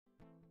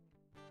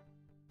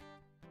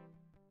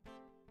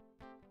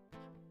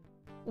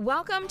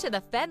Welcome to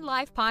the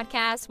FedLife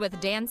podcast with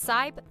Dan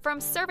Sipe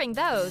from Serving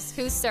Those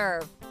Who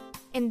Serve.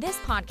 In this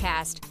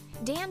podcast,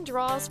 Dan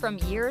draws from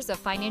years of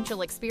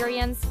financial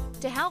experience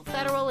to help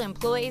federal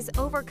employees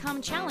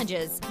overcome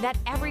challenges that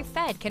every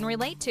Fed can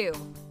relate to.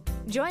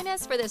 Join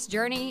us for this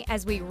journey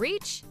as we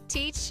reach,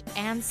 teach,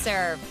 and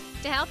serve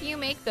to help you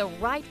make the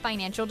right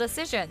financial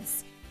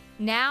decisions.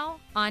 Now,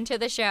 on to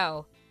the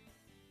show.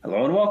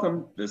 Hello and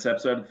welcome to this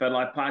episode of the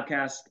FedLife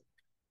podcast.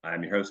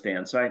 I'm your host,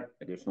 Dan Sipe.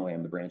 Additionally,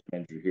 I'm the branch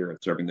manager here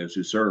at Serving Those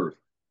Who Serve,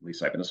 Lee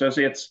Sipe &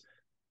 Associates.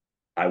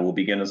 I will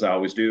begin, as I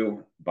always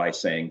do, by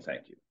saying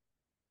thank you.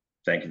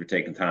 Thank you for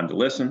taking time to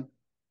listen.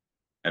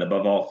 And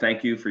above all,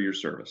 thank you for your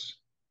service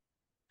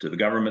to the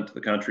government, to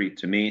the country,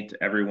 to me,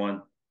 to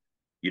everyone.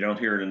 You don't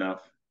hear it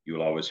enough. You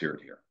will always hear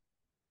it here.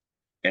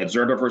 Ed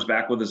Zurndorfer is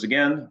back with us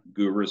again.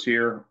 Guru is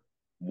here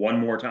one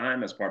more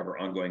time as part of our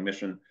ongoing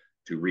mission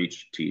to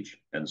reach, teach,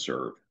 and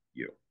serve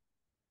you.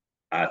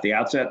 At the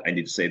outset, I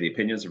need to say the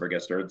opinions of our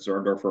guest Ed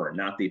Zurndorfer are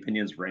not the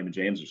opinions of Raymond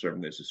James or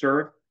Serving Those Who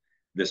Serve.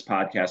 This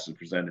podcast is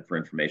presented for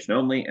information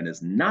only and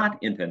is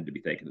not intended to be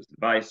taken as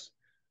advice.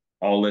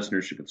 All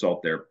listeners should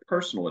consult their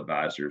personal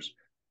advisors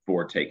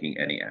for taking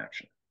any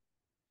action.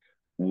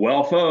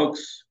 Well,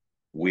 folks,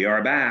 we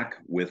are back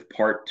with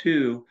part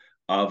 2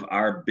 of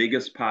our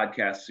biggest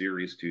podcast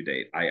series to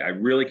date. I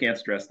really can't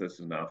stress this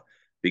enough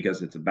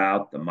because it's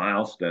about the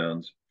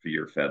milestones for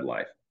your Fed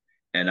life.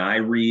 And I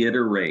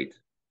reiterate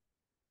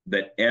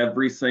that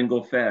every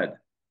single Fed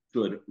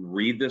should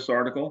read this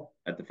article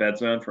at the Fed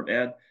Zone from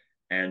Ed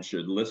and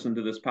should listen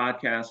to this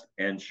podcast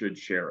and should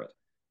share it,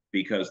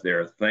 because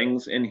there are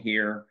things in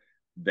here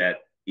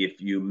that if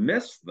you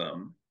miss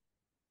them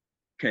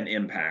can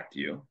impact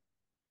you,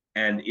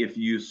 and if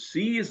you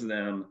seize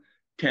them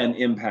can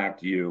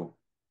impact you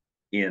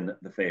in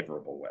the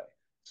favorable way.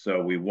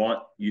 So we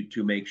want you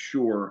to make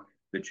sure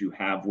that you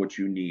have what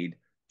you need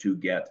to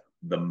get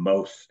the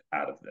most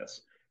out of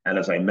this. And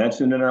as I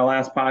mentioned in our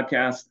last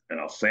podcast, and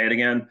I'll say it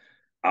again,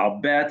 I'll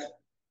bet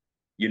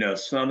you know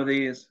some of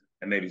these,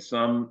 and maybe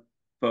some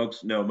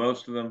folks know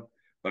most of them,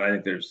 but I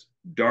think there's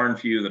darn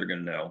few that are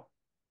going to know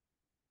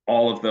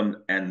all of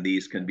them, and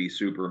these can be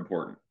super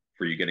important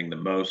for you getting the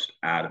most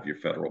out of your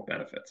federal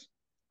benefits.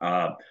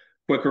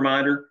 Quick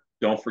reminder,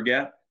 don't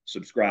forget,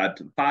 subscribe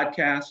to the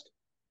podcast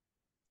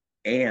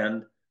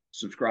and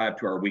subscribe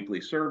to our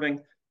weekly serving.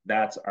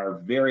 That's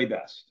our very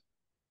best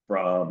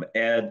from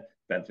Ed,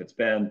 Benefits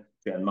Ben,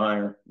 Jen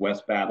Meyer,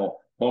 Wes Battle,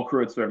 whole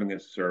crew at Serving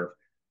Those Who Serve,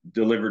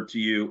 delivered to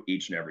you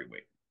each and every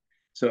week.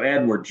 So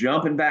Ed, we're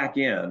jumping back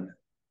in,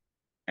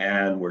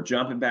 and we're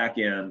jumping back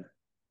in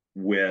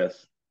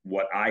with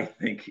what I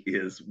think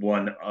is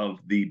one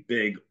of the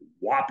big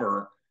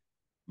whopper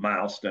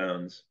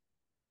milestones.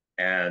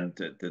 And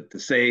to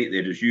say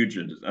it is huge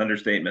is an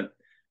understatement.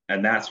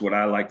 And that's what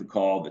I like to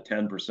call the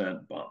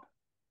 10% bump.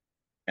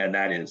 And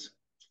that is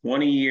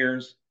 20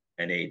 years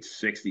and age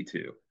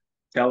 62.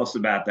 Tell us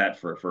about that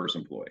for a FERS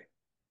employee.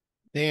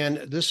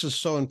 Dan, this is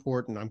so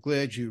important. I'm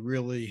glad you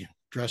really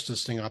dressed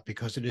this thing up,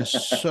 because it is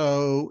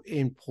so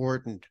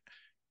important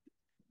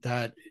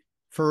that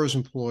FERS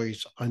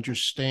employees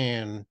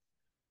understand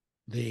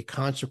the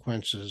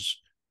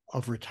consequences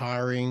of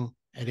retiring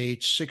at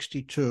age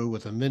 62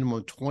 with a minimum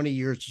of 20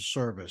 years of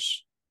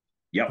service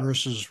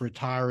versus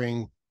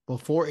retiring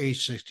before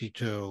age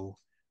 62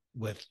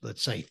 with,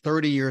 let's say,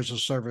 30 years of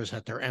service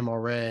at their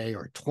MRA,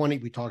 or 20.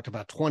 We talked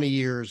about 20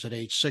 years at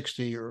age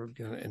 60 or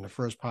in the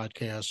first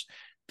podcast.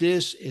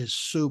 This is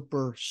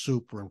super,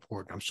 super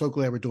important. I'm so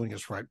glad we're doing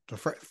this right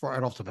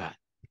off the bat.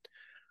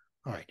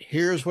 All right,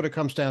 here's what it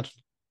comes down to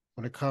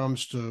when it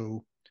comes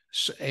to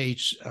a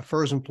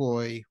FERS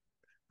employee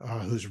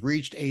who's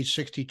reached age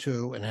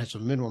 62 and has a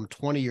minimum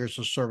 20 years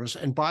of service.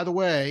 And by the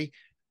way,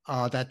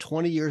 that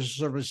 20 years of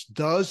service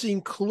does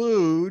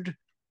include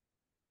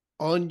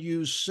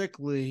unused sick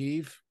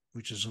leave,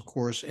 which is, of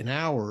course, in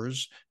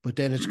hours, but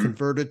then it's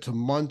converted to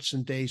months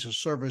and days of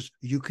service.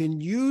 You can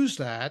use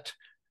that.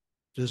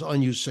 There's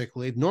unused sick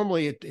leave.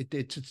 Normally,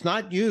 it's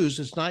not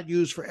used. It's not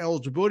used for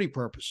eligibility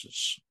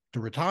purposes to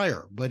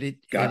retire, but it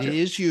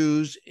is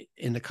used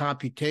in the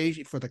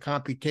computation for the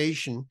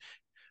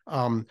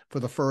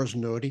FERS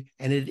annuity,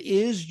 and it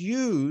is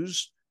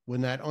used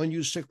when that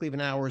unused sick leave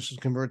in hours is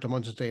converted to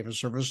months and days of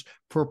service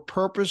for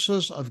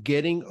purposes of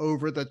getting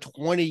over the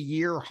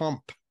 20-year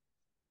hump.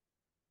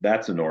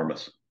 That's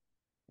enormous.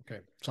 Okay,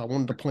 so I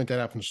wanted to point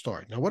that out from the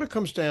start. Now, what it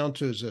comes down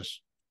to is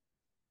this.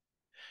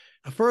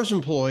 A FERS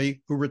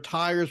employee who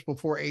retires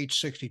before age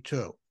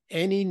 62,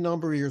 any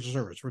number of years of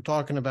service. We're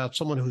talking about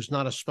someone who's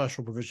not a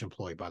special provision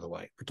employee, by the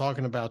way. We're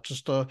talking about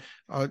just a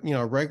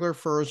regular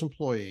FERS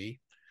employee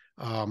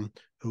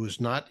who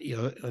is not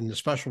in the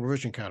special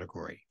provision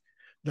category.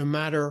 No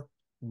matter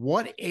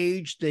what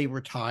age they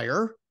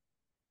retire,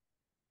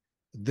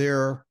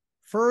 their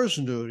FERS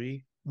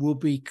annuity will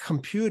be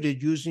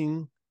computed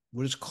using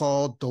what is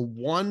called the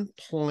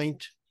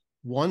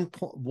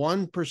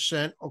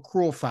 1.1%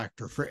 accrual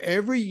factor. For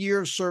every year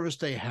of service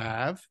they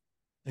have,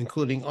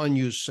 including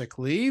unused sick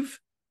leave,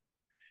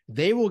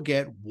 they will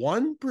get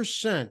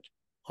 1%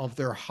 of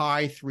their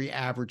high 3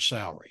 average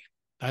salary.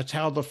 That's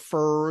how the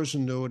FERS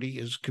annuity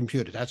is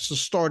computed. That's the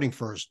starting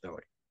FERS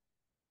annuity.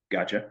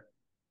 Gotcha.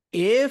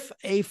 If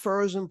a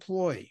FERS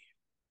employee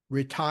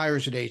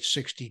retires at age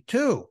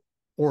 62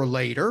 or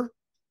later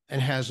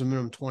and has a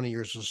minimum 20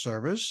 years of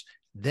service,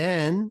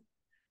 then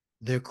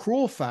the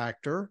accrual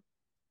factor,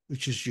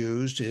 which is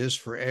used, is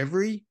for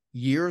every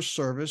year of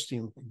service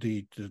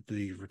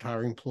the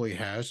retiring employee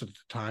has at the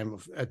time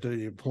of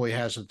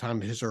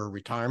his or her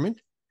retirement,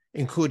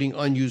 including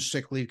unused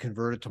sick leave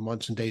converted to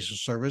months and days of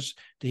service,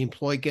 the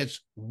employee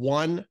gets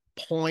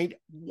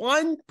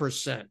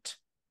 1.1%.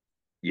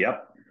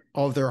 Yep.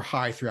 Of their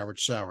high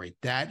 3-average salary.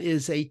 That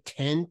is a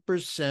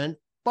 10%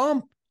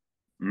 bump.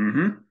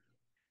 Mm-hmm.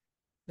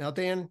 Now,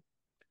 Dan,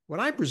 when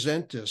I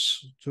present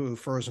this to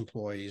FERS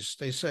employees,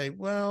 they say,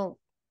 well,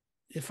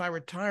 if I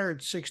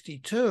retired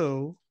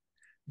 62,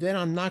 then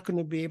I'm not going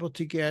to be able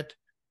to get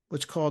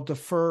what's called the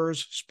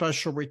FERS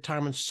Special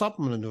Retirement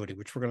Supplement Annuity,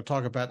 which we're going to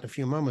talk about in a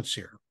few moments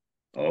here.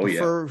 Oh,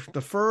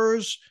 The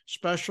FERS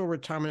Special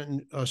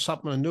Retirement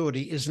Supplement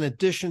Annuity is an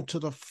addition to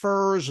the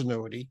FERS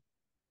annuity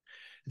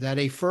that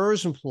a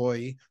FERS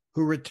employee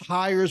who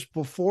retires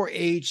before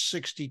age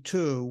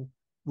 62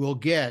 will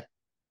get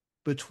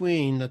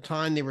between the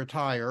time they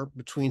retire,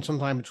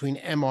 sometime between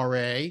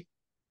MRA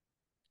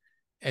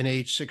and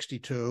age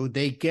 62.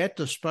 They get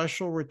the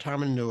special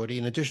retirement annuity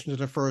in addition to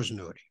the FERS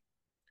annuity.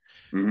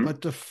 Mm-hmm.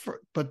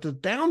 But the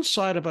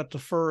downside about the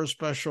FERS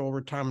special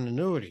retirement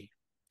annuity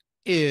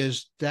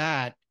is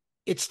that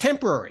it's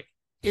temporary.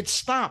 It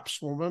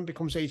stops when one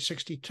becomes age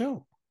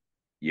 62.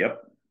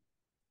 Yep.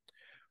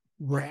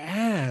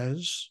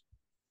 Whereas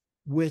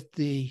with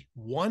the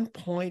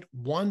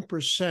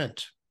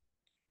 1.1%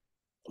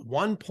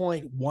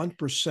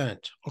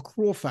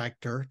 accrual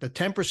factor, the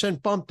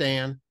 10% bump,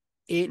 Dan,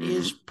 it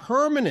is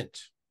permanent.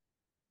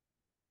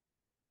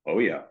 Oh,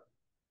 yeah.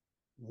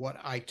 What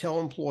I tell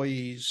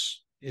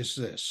employees is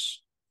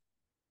this: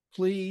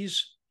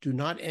 please do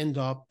not end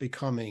up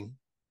becoming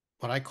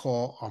what I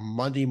call a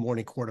Monday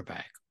morning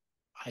quarterback.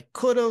 I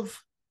could have,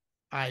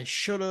 I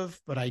should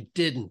have, but I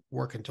didn't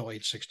work until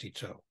age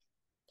 62.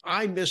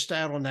 I missed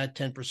out on that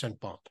 10%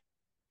 bump.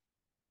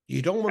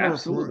 You don't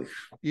want to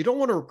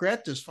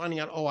regret this, finding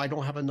out, oh, I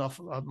don't have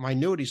enough, my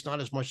annuity's not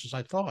as much as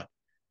I thought.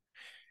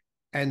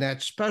 And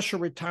that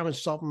special retirement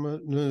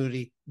supplement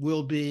annuity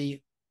will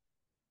be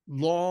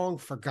long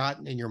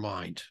forgotten in your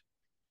mind.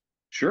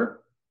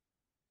 Sure.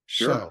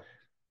 So,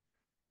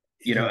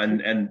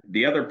 and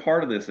the other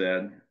part of this,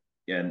 Ed,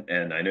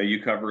 and I know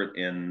you cover it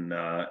in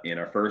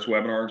our first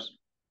webinars,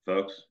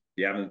 folks. If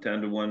you haven't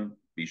attended one,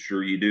 be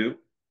sure you do.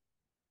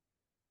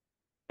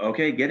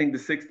 Okay, getting to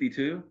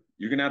 62,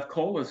 you're going to have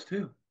COLAs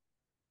too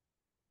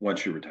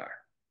once you retire.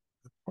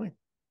 Good point.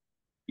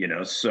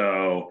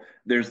 So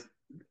there's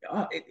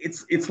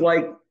it's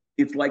like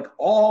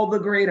all the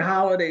great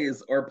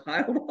holidays are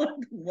piled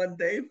on one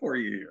day for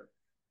you here,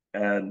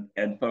 and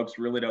folks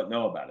really don't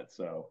know about it.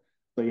 So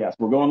yes,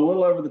 we're going a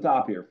little over the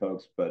top here,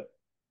 folks, but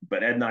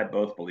Ed and I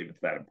both believe it's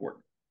that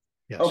important.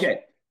 Yes. Okay,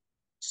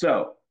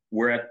 so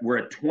we're at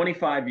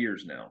 25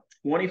 years now,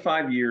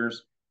 25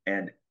 years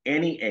and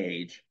any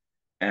age.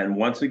 And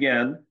once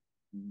again,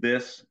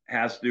 this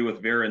has to do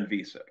with VERA and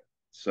VISA.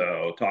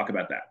 So talk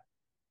about that.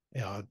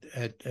 Yeah,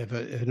 if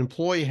an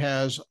employee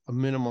has a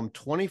minimum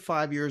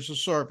 25 years of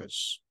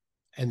service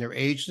and their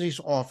agency is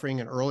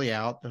offering an early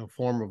out in the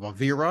form of a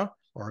VERA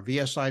or a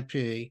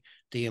VSIP,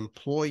 the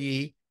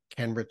employee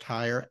can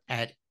retire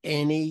at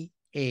any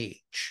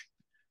age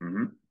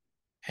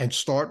and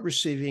start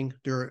receiving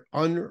their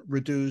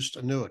unreduced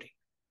annuity.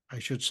 I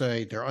should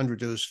say their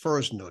unreduced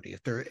FERS annuity.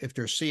 If they're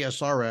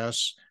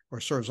CSRS or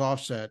serves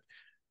offset,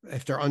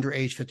 if they're under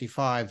age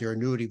 55, their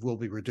annuity will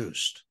be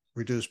reduced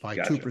by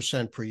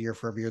 2% per year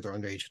for every year they're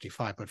under age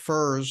 55. But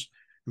FERS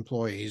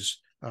employees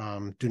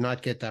do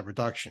not get that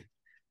reduction.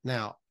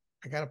 Now,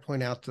 I got to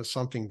point out to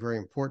something very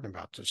important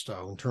about this,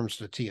 though, in terms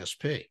of the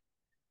TSP.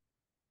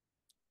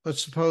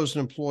 Let's suppose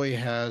an employee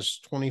has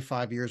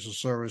 25 years of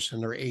service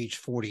and they're age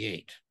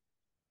 48,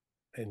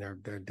 and they're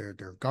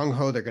gung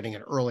ho. They're getting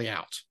an early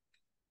out.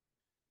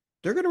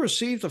 They're going to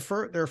receive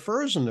their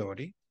FERS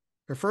annuity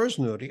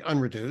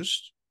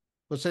unreduced.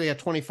 Let's say they have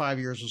 25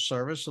 years of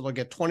service, so they'll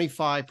get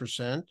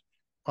 25%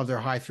 of their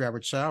high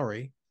 3-average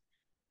salary.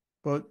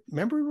 But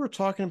remember, we were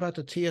talking about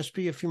the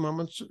TSP a few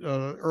moments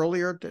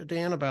earlier,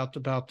 Dan, about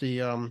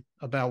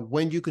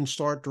when you can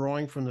start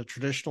drawing from the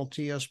traditional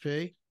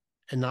TSP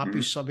and not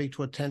be subject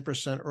to a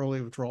 10%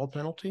 early withdrawal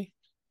penalty.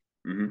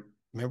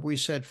 Remember, we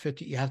said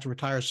you have to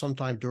retire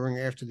sometime during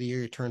or after the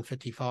year you turn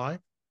 55.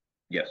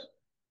 Yes.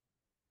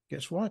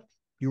 Guess what?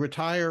 You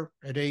retire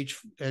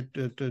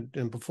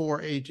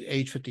before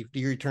age 50, the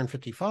year you turn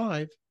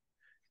 55,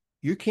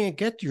 you can't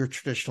get your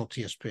traditional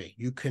TSP.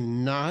 You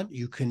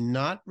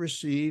cannot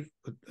receive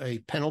a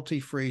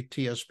penalty-free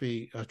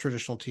TSP, a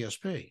traditional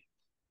TSP.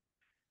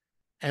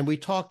 And we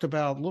talked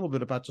a little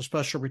bit about the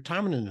special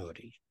retirement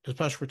annuity.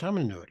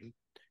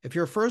 If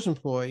you're a FERS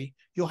employee,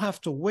 you'll have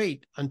to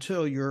wait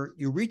until you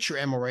reach your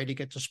MRA to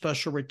get the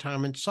special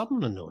retirement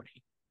supplement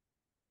annuity.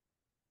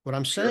 What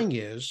I'm saying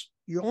is,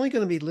 you're only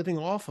going to be living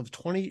off of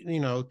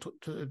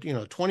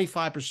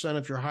 25%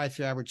 of your high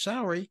through average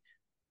salary.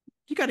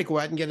 You got to go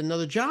out and get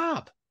another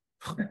job.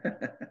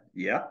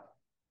 Yeah.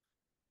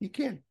 You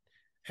can't.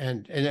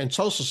 And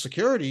Social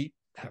Security,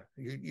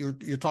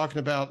 you're talking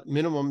about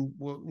minimum,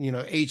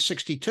 age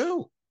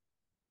 62.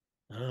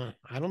 I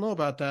don't know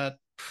about that.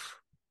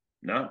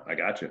 No, I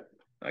got you.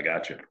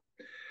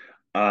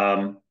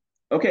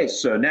 Okay,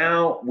 so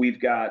now we've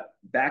got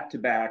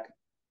back-to-back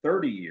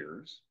 30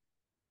 years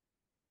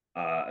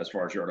as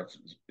far as your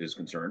article is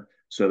concerned.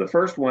 So the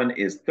first one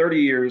is 30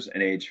 years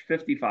and age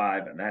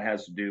 55, and that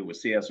has to do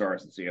with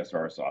CSRs and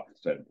CSRS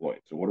office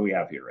employees. So what do we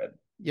have here, Ed?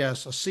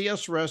 Yes, a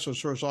CSRS or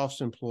service office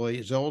employee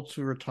is eligible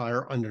to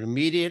retire under an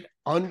immediate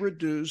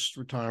unreduced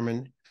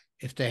retirement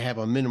if they have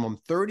a minimum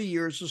 30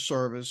 years of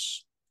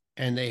service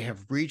and they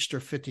have reached their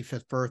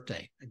 55th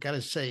birthday. I got to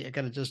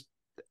just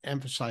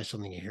emphasize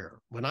something here.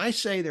 When I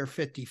say they're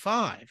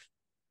 55,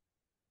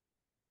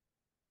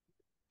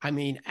 I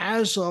mean,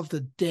 as of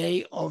the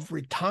day of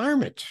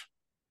retirement,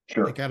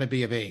 Sure. They got to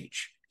be of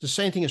age. The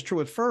same thing is true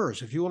with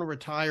FERS. If you want to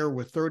retire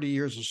with 30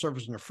 years of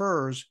service in the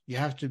FERS,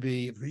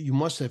 you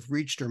must have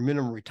reached their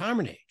minimum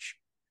retirement age.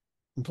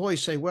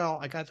 Employees say, well,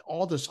 I got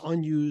all this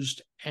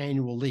unused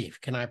annual leave.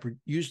 Can I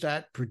use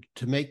that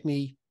to make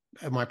me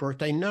my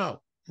birthday?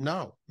 No.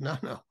 What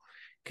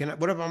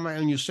about my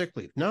unused sick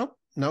leave? No.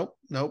 You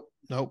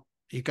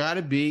got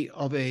to be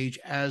of age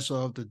as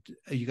of the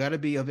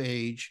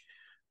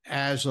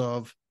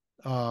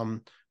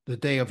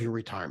day of your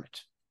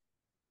retirement.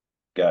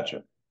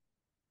 Gotcha.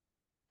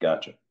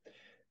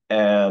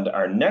 And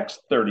our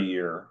next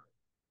 30-year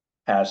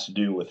has to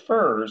do with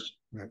FERS,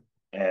 right,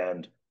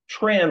 and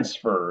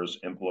transfers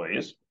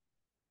employees.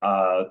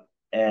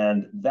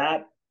 And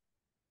that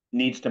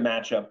needs to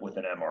match up with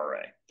an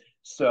MRA.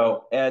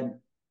 So, Ed,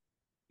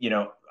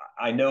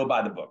 I know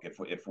by the book,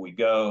 if we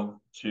go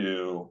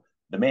to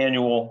the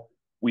manual,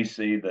 we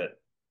see that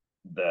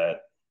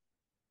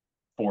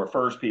for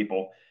FERS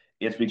people,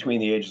 it's between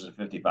the ages of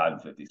 55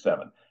 and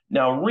 57.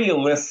 Now,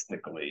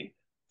 realistically,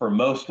 for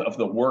most of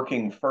the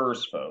working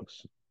FERS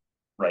folks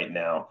right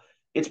now,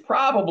 it's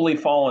probably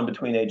fallen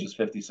between ages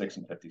 56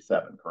 and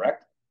 57,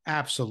 correct?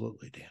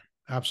 Absolutely, Dan.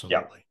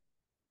 Absolutely.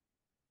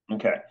 Yeah.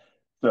 Okay.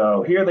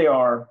 So here they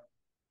are.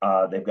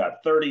 They've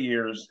got 30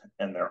 years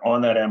and they're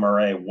on that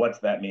MRA. What's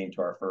that mean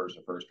to our FERS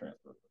or FERS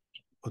transfer?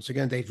 Once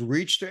again, they've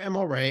reached their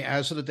MRA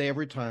as of the day of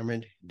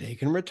retirement. They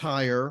can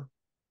retire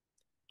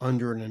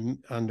under an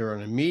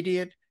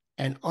immediate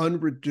and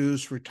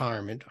unreduced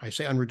retirement. I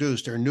say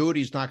unreduced. Their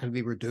annuity is not going to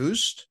be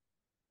reduced,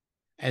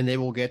 and they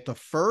will get the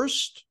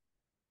first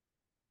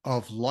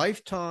of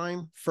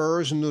lifetime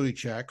FERS annuity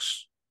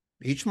checks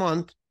each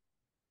month,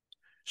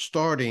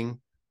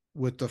 starting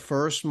with the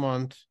first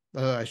month,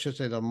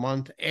 the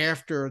month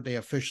after they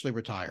officially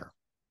retire.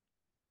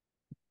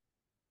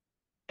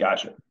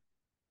 Gotcha.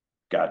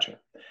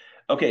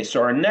 Okay,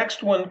 so our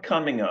next one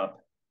coming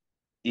up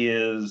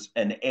is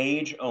an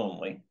age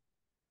only.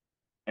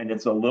 And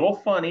it's a little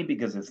funny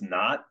because it's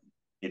not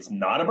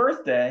a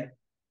birthday.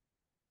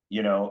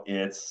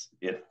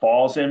 It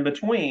falls in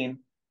between.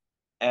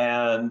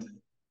 And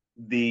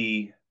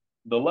the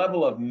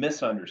level of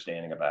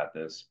misunderstanding about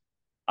this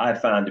I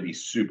found to be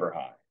super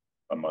high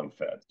among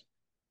feds.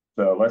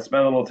 So let's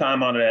spend a little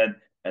time on it,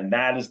 and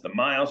that is the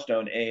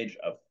milestone age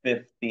of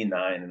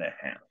 59 and a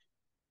half.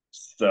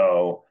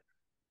 So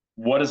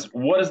what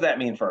does that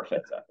mean for our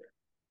feds out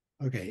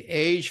there? Okay,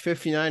 age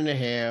 59 and a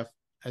half.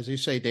 As you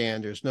say,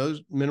 Dan, there's no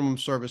minimum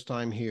service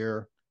time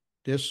here.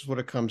 This is what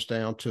it comes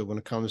down to when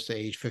it comes to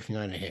age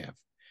 59 and a half.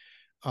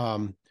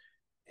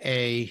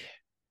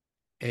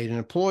 An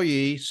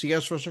employee,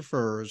 CSRS or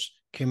FERS,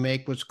 can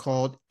make what's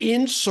called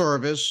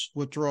in-service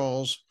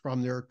withdrawals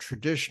from their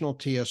traditional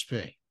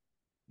TSP.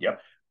 Yep.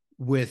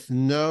 With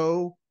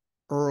no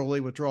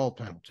early withdrawal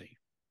penalty.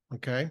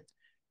 Okay.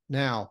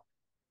 Now,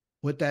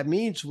 what that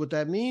means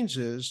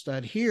is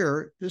that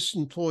here, this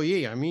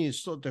employee,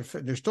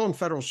 they're still in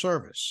federal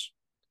service.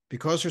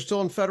 Because they're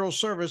still in federal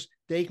service,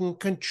 they can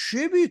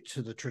contribute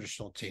to the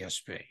traditional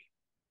TSP.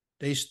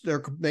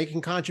 They're making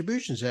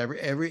contributions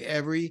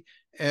every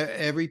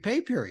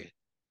pay period,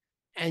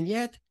 and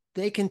yet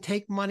they can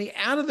take money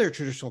out of their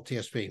traditional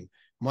TSP.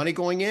 Money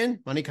going in,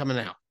 money coming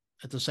out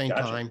at the same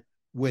time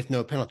with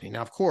no penalty.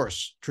 Now, of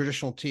course,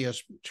 traditional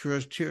TSP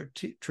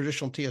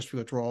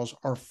withdrawals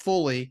are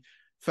fully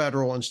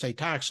federal and state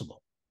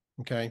taxable.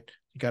 Okay,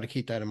 you got to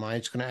keep that in mind.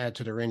 It's going to add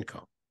to their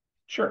income.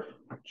 Sure.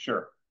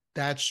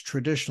 That's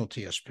traditional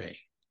TSP.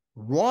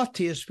 Roth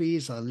TSP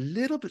is a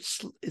little bit,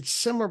 it's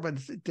similar, but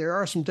there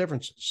are some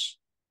differences.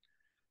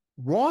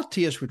 Roth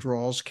TSP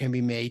withdrawals can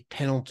be made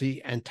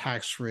penalty and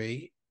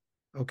tax-free,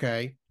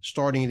 okay,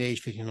 starting at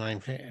age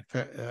 59,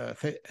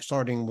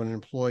 starting when an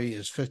employee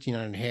is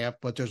 59 and a half,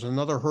 but there's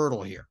another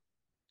hurdle here.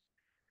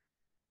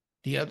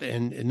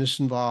 And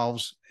this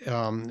involves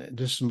some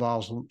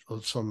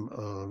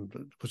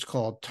what's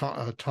called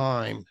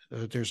time.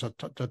 There's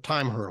a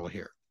time hurdle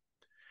here.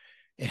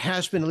 It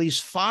has been at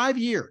least 5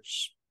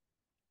 years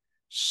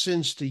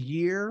since the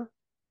year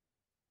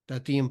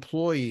that the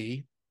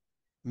employee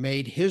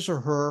made his or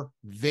her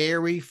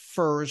very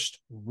first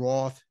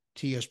Roth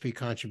TSP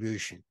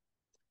contribution.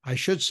 I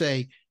should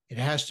say it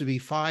has to be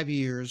 5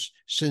 years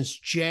since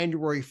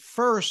January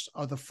 1st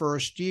of the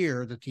first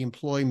year that the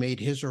employee made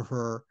his or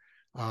her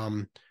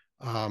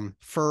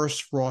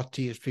first Roth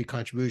TSP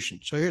contribution.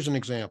 So here's an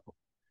example.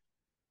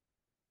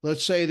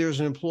 Let's say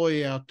there's an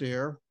employee out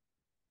there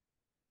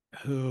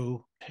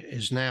who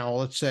is now,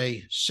 let's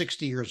say,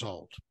 60 years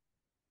old.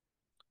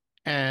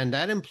 And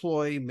that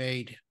employee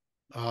made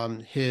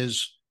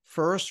his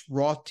first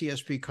Roth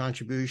TSP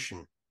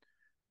contribution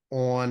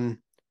on,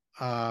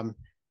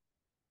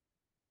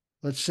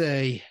 let's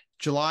say,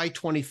 July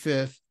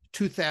 25th,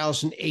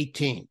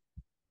 2018.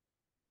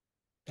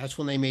 That's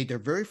when they made their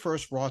very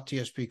first Roth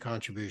TSP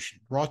contribution.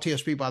 Roth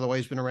TSP, by the way,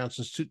 has been around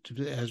since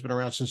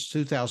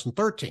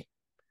 2013.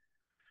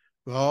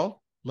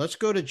 Well, let's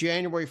go to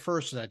January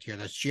 1st of that year.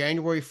 That's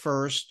January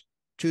 1st,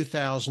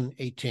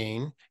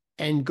 2018,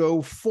 and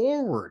go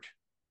forward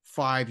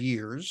 5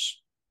 years.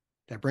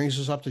 That brings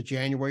us up to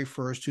January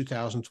 1st,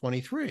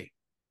 2023.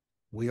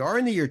 We are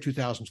in the year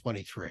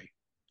 2023.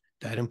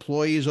 That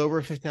employee is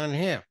over 59 and a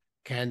half.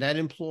 Can that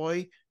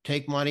employee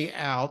take money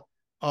out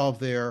of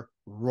their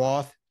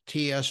Roth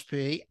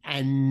TSP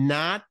and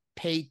not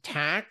pay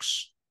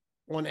tax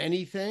on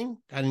anything?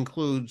 That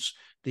includes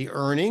the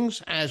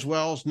earnings as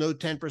well as no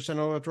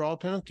 10% withdrawal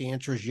penalty. The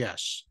answer is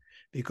yes,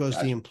 because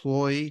the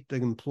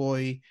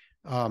employee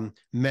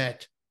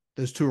met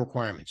those two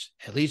requirements: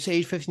 at least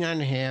age 59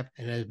 and a half,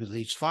 and at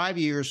least 5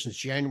 years since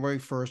January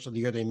 1st of the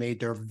year they made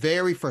their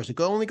very first. It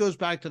only goes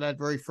back to that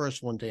very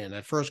first one, Dan,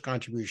 that first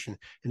contribution.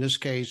 In this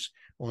case,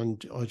 on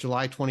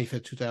July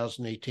 25th,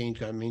 2018,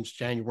 that means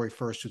January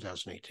 1st,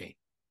 2018.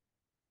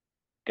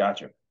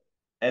 Gotcha.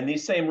 And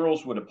these same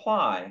rules would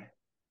apply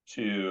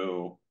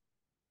to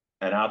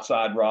an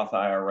outside Roth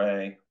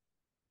IRA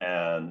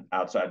and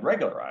outside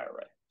regular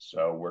IRA.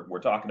 So we're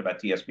talking about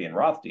TSP and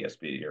Roth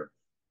TSP here.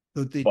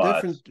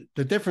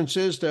 The difference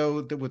is,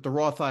 though, that with the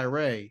Roth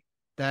IRA,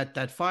 that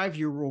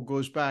 5-year rule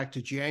goes back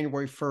to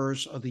January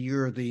 1st of the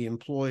year the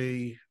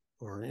employee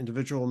or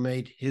individual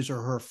made his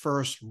or her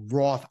first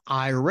Roth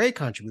IRA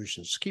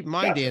contributions. Keep in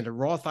mind, Dan, the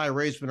Roth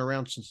IRA has been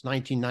around since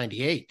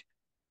 1998.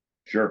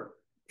 Sure.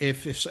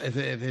 If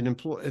an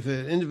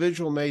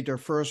individual made their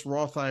first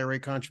Roth IRA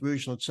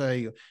contribution, let's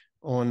say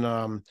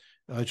on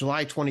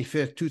July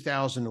 25th,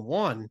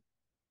 2001,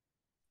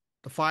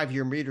 the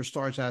 5-year meter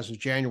starts as of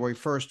January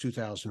 1st,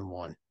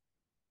 2001.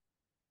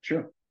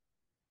 Sure.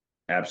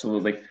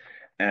 Absolutely.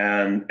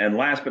 And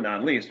last but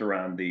not least,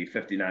 around the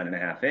 59 and a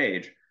half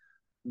age,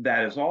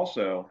 that is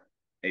also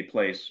a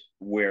place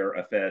where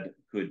a Fed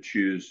could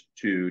choose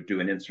to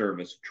do an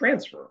in-service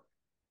transfer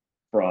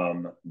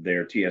from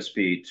their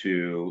TSP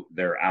to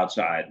their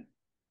outside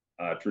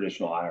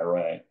traditional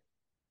IRA,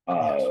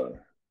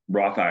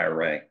 Roth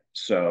IRA.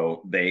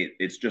 So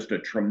it's just a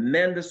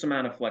tremendous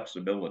amount of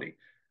flexibility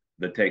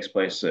that takes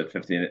place at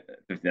 59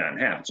 and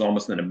a half. It's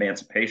almost an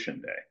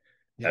emancipation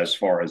day as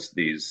far as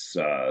these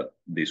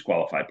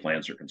qualified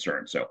plans are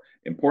concerned. So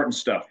important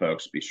stuff,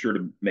 folks. Be sure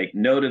to make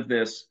note of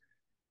this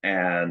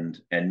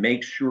and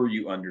make sure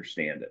you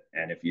understand it.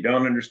 And if you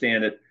don't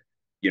understand it,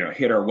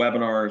 hit our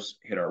webinars,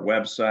 hit our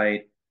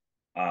website,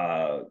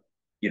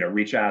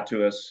 reach out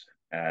to us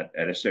at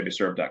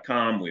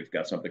swserve.com. We've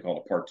got something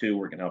called a part 2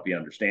 where we can help you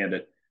understand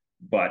it.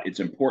 But it's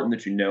important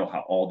that you know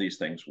how all these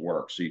things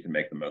work so you can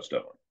make the most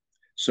of them.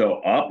 So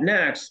up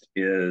next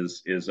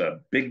is a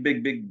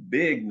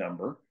big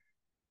number,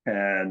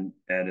 and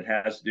it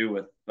has to do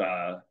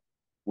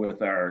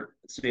with our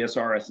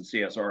CSRS and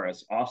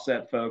CSRS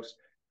offset, folks,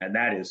 and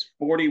that is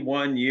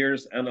 41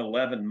 years and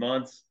 11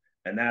 months,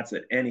 and that's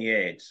at any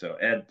age. So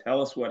Ed,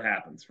 tell us what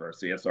happens for our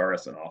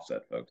CSRS and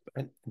offset, folks.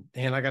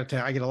 And I got to tell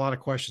you, I get a lot of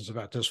questions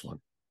about this one.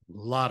 A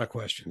lot of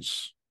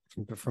questions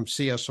from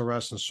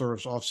CSRS and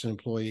service offset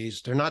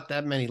employees. There are not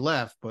that many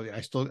left, but I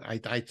still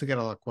get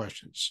a lot of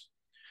questions.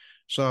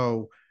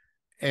 So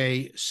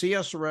a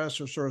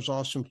CSRS or service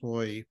offset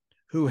employee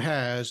who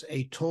has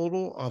a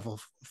total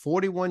of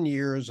 41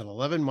 years and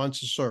 11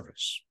 months of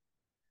service,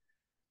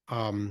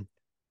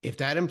 if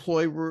that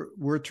employee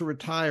were to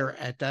retire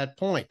at that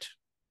point,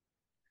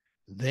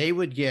 they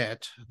would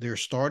get their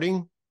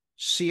starting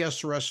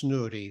CSRS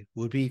annuity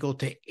would be equal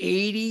to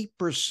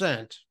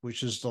 80%,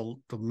 which is the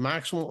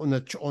maximum on the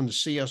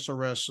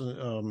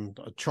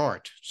CSRS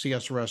chart,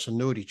 CSRS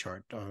annuity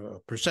chart,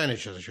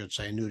 percentage, I should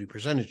say, annuity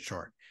percentage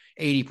chart.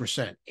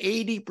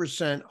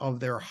 80% of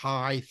their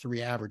high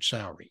 3 average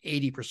salary,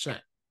 80%.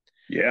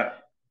 Yeah.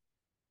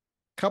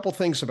 Couple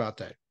things about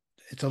that.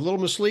 It's a little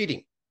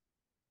misleading.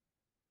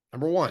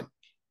 Number one,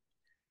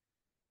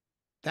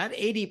 that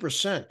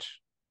 80%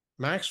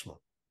 maximum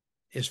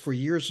is for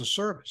years of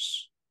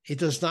service. It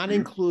does not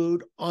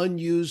include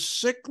unused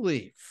sick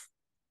leave.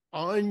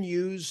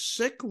 Unused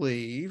sick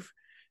leave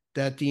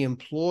that the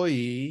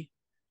employee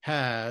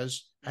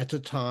has at the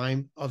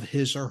time of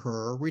his or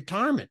her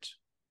retirement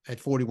at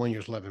 41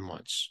 years, 11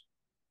 months.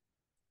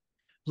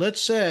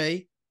 Let's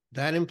say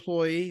that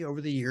employee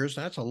over the years,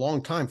 that's a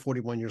long time,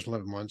 41 years,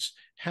 11 months,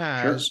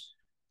 has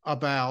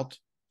about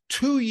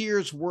 2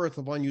 years worth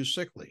of unused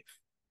sick leave.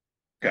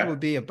 That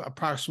would be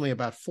approximately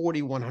about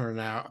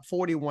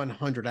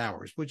 4,100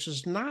 hours, which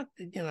is not,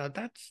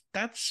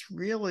 that's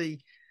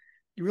really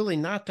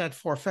not that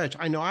far-fetched.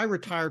 I know I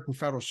retired from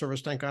federal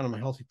service. Thank God I'm a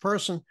healthy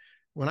person.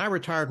 When I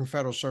retired from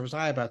federal service,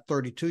 I had about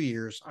 32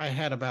 years. I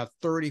had about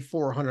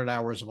 3,400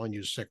 hours of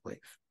unused sick leave.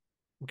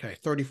 Okay,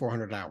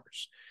 3,400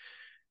 hours.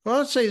 Well,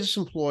 let's say this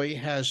employee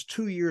has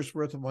 2 years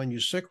worth of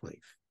unused sick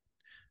leave.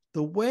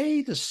 The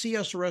way the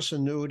CSRS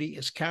annuity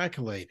is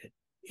calculated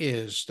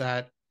is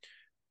that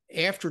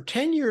after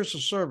 10 years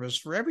of service,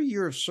 for every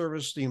year of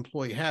service the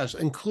employee has,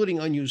 including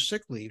unused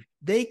sick leave,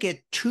 they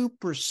get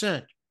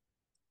 2%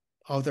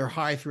 of their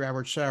high through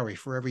average salary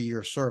for every year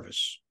of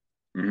service.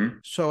 Mm-hmm.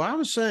 So I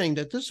was saying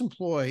that this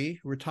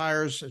employee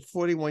retires at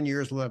 41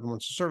 years, 11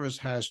 months of service,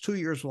 has 2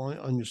 years of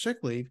unused sick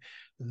leave.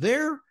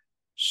 Their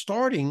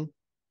starting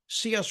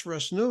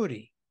CSRS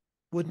annuity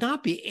would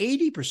not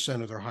be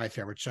 80% of their high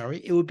through average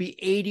salary. It would be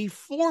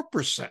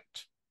 84%.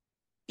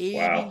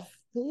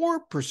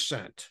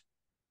 84%.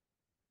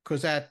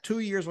 Because that 2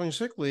 years on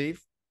sick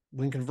leave,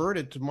 when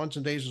converted to months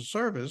and days of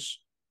service,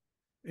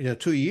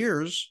 2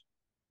 years,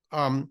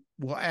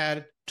 will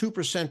add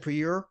 2% per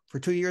year for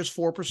 2 years,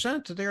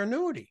 4% to their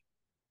annuity.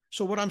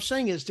 So what I'm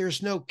saying is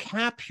there's no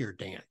cap here,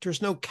 Dan.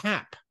 There's no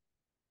cap.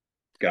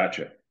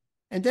 Gotcha.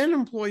 And then an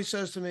employee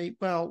says to me,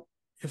 well,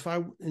 if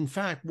I, in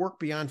fact, work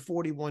beyond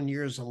 41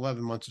 years and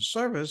 11 months of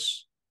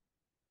service,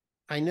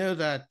 I know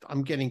that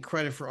I'm getting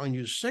credit for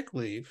unused sick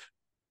leave.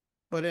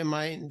 But am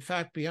I, in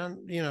fact,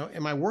 beyond,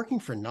 am I working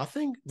for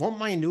nothing? Won't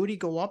my annuity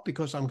go up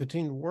because I'm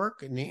continuing to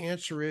work? And the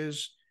answer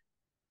is,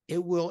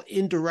 it will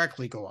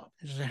indirectly go up.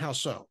 How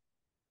so?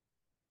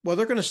 Well,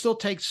 they're going to still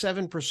take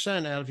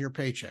 7% out of your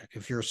paycheck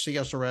if you're a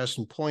CSRS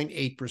and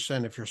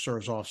 0.8% if your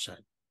SERS offset.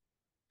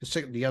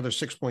 The other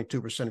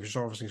 6.2% of your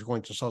servicing is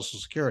going to Social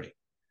Security.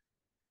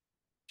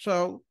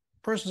 So the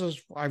person says,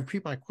 I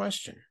repeat my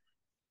question.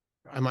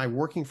 Am I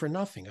working for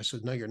nothing? I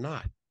said, no, you're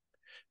not.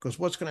 Because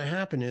what's going to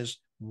happen is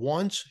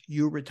once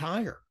you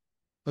retire,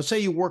 let's say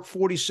you work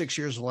 46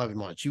 years, 11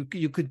 months, you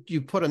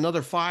put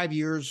another 5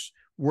 years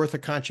worth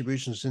of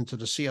contributions into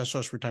the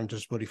CSRS Retirement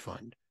Disability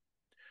Fund.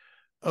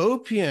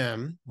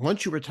 OPM,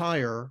 once you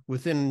retire,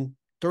 within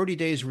 30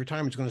 days of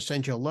retirement, is going to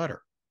send you a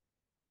letter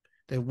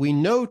that we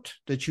note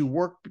that you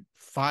worked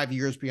 5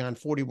 years beyond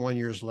 41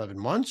 years, 11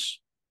 months,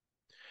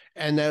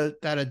 and that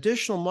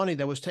additional money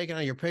that was taken out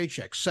of your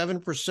paycheck,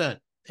 7%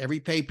 every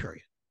pay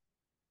period,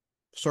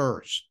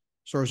 SERS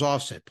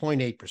offset,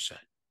 0.8%.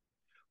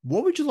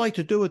 What would you like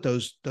to do with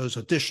those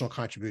additional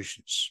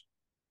contributions?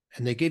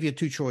 And they give you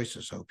two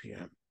choices,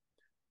 OPM.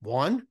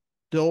 One,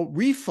 they'll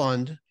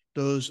refund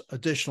those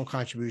additional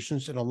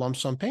contributions in a lump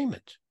sum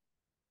payment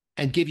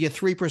and give you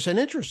 3%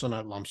 interest on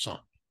that lump sum.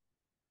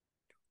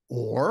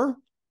 Or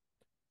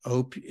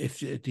if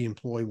the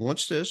employee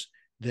wants this,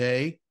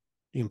 the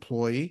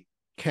employee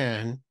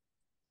can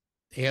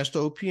ask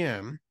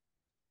OPM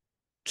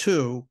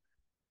to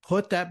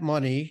put that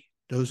money,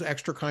 those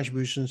extra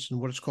contributions, in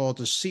what is called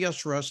the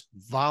CSRS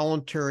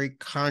Voluntary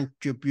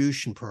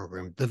Contribution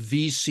Program, the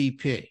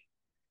VCP.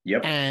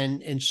 Yep.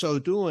 And in so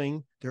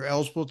doing, they're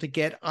eligible to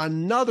get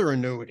another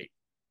annuity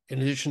in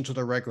addition to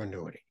the regular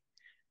annuity.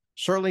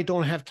 Certainly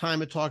don't have time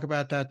to talk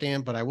about that,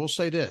 Dan, but I will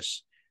say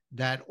this,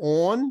 that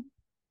on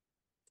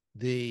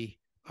the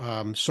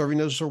Serving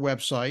Those Who Serve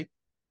website,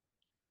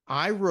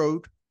 I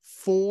wrote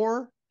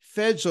 4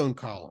 FedZone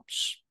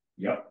columns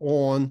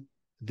on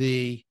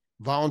the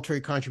Voluntary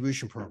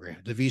Contribution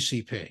Program, the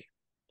VCP.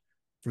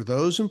 For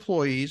those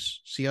employees,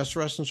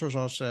 CSRS and SERS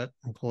offset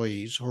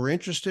employees who are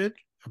interested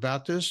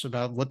about this,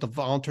 about what the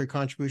Voluntary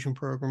Contribution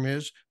Program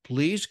is,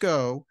 please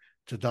go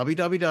to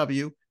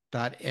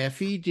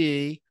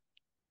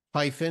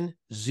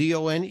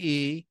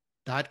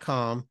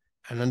www.fed-zone.com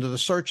and under the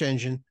search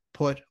engine,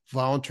 put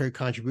Voluntary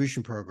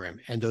Contribution Program.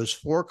 And those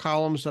 4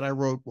 columns that I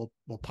wrote will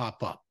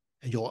pop up.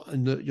 And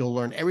you'll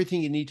learn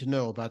everything you need to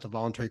know about the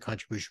Voluntary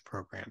Contribution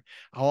Program.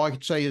 All I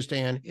can say is,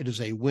 Dan, it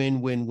is a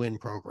win-win-win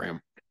program.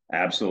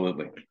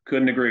 Absolutely.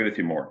 Couldn't agree with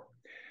you more.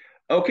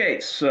 Okay,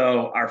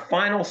 so our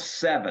final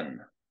 7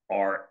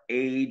 are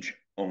age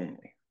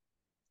only.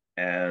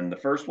 And the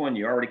first one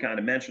you already kind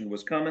of mentioned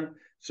was coming,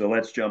 so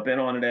let's jump in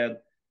on it, Ed.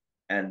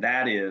 And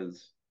that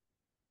is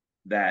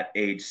that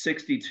age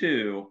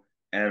 62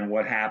 and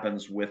what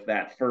happens with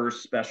that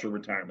first special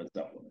retirement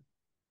supplement.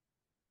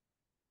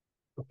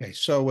 Okay,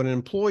 so when an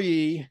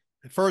employee,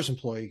 the first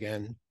employee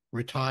again,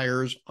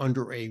 retires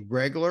under a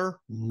regular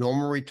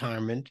normal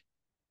retirement,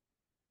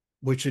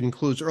 which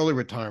includes early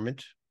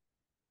retirement,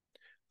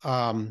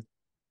 and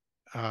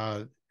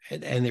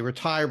they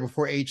retire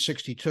before age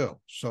 62.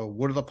 So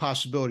what are the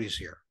possibilities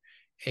here?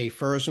 A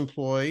FERS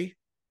employee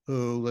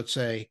who, let's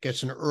say,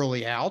 gets an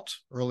early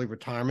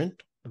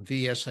retirement,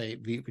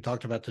 VSA, we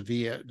talked about the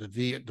VERA, the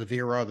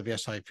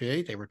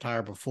VSIP, they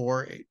retire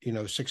before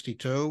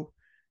 62.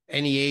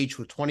 Any age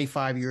with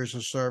 25 years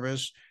of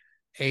service,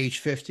 age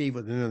 50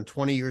 within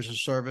 20 years of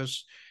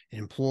service,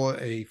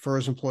 a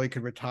FERS employee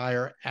could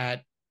retire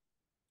at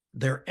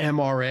their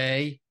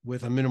MRA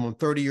with a minimum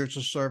 30 years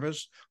of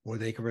service, or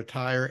they can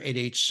retire at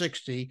age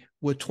 60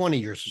 with 20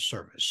 years of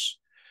service.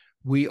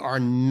 We are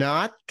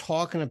not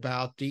talking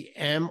about the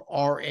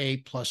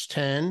MRA plus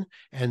 10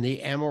 and the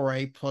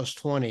MRA plus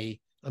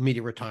 20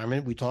 immediate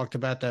retirement. We talked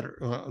about that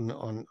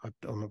on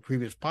a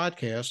previous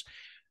podcast.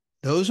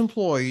 Those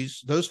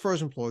employees, those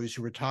FERS employees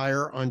who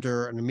retire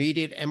under an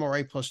immediate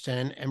MRA plus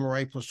 10,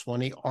 MRA plus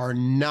 20 are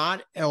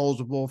not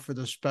eligible for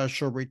the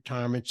special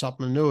retirement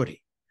supplement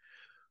annuity.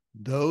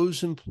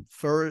 Those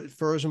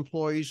FERS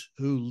employees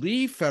who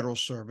leave federal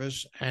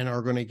service and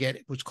are going to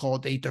get what's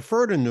called a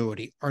deferred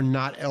annuity are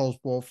not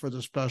eligible for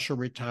the special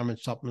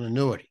retirement supplement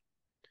annuity.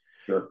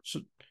 Sure.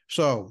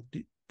 So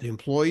the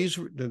employees,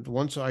 the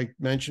ones I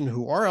mentioned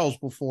who are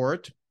eligible for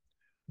it,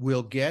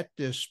 will get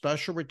this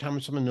special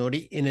retirement supplement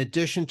annuity in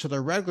addition to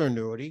their regular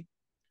annuity.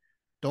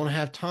 Don't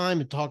have time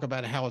to talk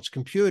about how it's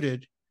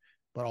computed,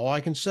 but all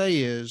I can say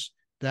is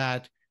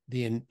that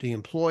the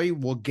employee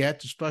will get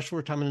the special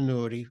retirement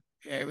annuity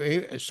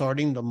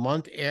starting the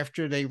month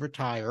after they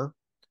retire,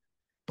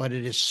 but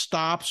it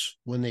stops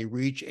when they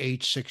reach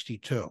age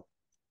 62.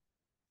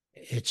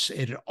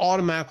 It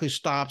automatically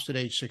stops at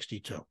age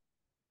 62.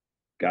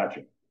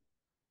 Gotcha.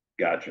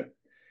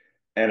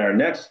 And our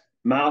next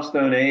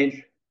milestone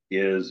age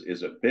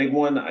is a big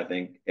one. I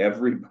think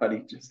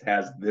everybody just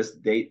has this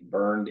date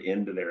burned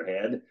into their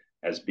head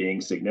as being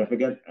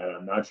significant, and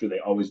I'm not sure they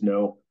always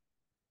know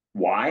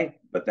why,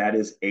 but that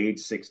is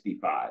age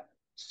 65.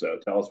 So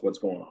tell us what's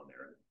going on there.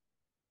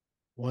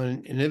 When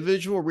an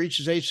individual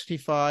reaches age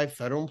 65,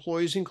 federal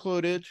employees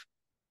included,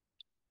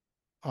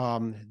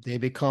 they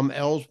become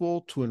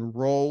eligible to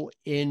enroll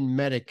in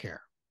Medicare.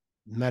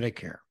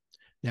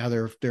 Now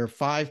there are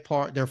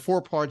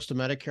 4 parts to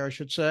Medicare, I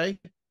should say.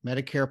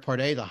 Medicare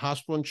Part A, the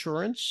hospital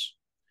insurance.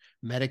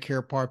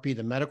 Medicare Part B,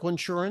 the medical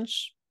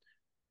insurance.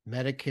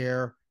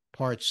 Medicare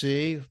Part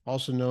C,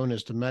 also known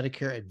as the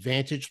Medicare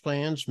Advantage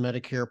plans.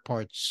 Medicare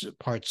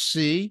Part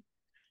C,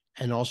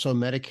 and also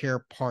Medicare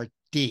Part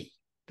D,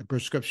 the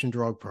prescription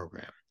drug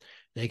program.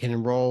 They can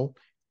enroll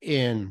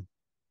in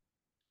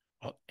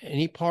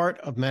any part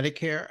of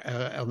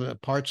Medicare,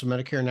 parts of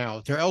Medicare now.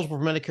 If they're eligible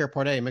for Medicare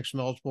Part A, it makes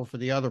them eligible for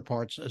the other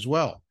parts as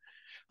well.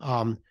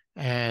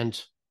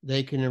 And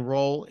they can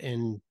enroll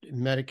in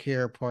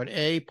Medicare Part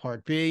A,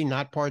 Part B,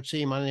 not Part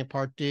C, not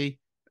Part D,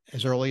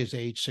 as early as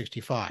age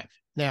 65.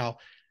 Now,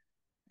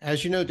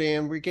 as you know,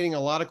 Dan, we're getting a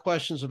lot of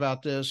questions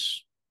about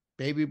this.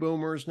 Baby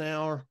boomers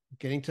now are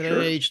getting to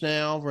that age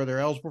now where they're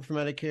eligible for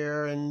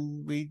Medicare,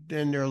 and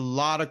there are a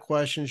lot of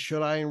questions.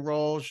 Should I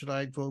enroll?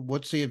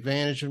 What's the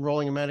advantage of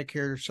enrolling in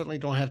Medicare? Certainly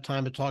don't have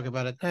time to talk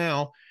about it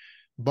now,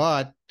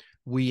 but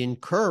we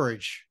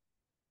encourage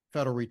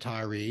federal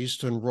retirees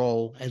to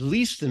enroll at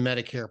least in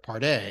Medicare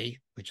Part A,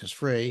 which is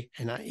free,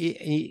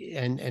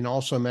 and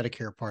also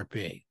Medicare Part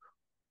B.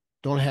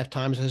 Don't have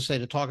time, as I say,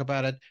 to talk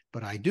about it,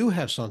 but I do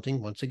have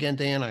something. Once again,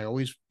 Dan, I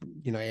always,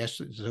 ask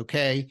if it's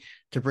okay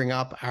to bring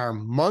up our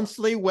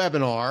monthly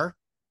webinar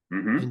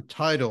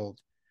entitled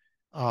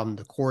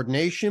The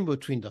Coordination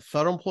Between the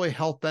Federal Employee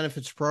Health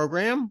Benefits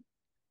Program,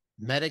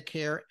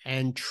 Medicare,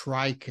 and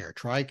TRICARE.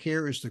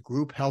 TRICARE is the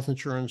group health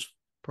insurance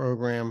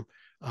program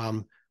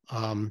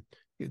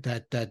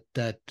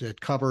that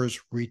covers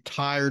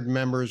retired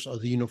members of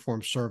the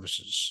uniformed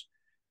services.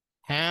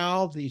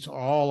 How these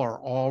are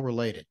all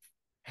related.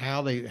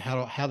 How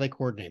they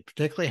coordinate,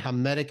 particularly how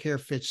Medicare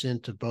fits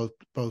into both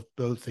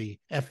the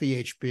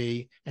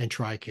FEHB and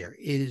TRICARE.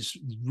 It is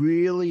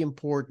really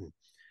important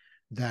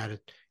that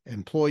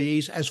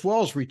employees as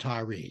well as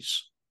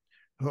retirees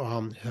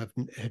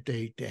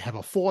have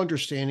a full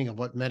understanding of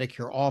what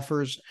Medicare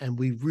offers, and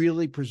we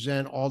really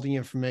present all the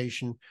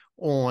information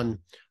on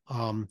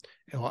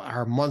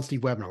our monthly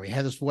webinar. We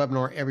have this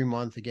webinar every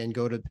month. Again,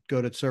 go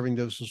to Serving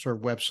Those Who Serve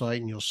website,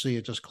 and you'll see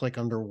it. Just click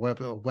under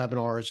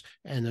webinars,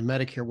 and the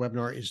Medicare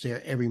webinar is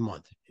there every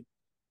month.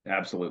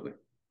 Absolutely.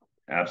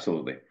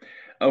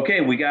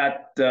 Okay, we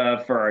got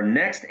for our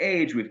next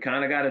age, we've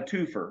kind of got a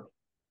twofer.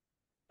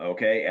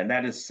 Okay, and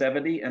that is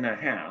 70 and a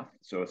half.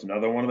 So it's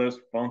another one of those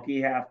funky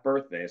half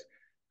birthdays.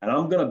 And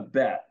I'm going to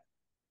bet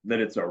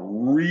that it's a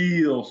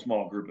real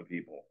small group of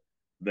people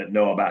that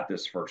know about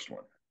this first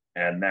one.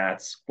 And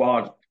that's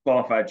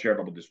qualified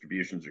charitable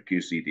distributions, or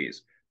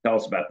QCDs. Tell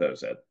us about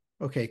those, Ed.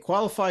 Okay,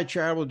 qualified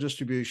charitable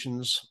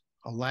distributions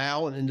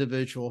allow an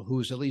individual who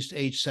is at least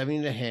age 70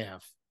 and a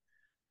half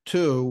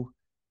to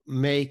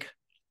make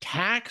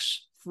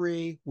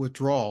tax-free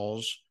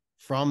withdrawals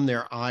from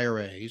their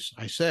IRAs.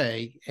 I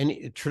say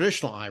any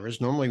traditional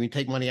IRAs. Normally, when you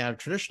take money out of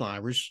traditional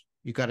IRAs,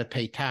 you got to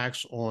pay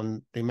tax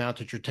on the amount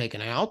that you're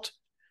taking out.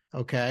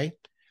 Okay,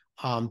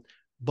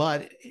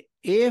 but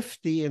if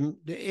the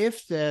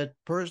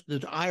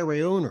IRA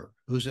owner,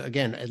 who's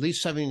again at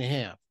least 70 and a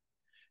half,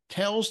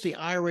 tells the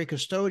IRA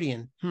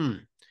custodian,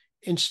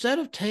 instead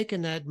of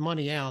taking that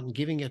money out and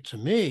giving it to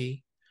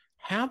me,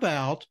 how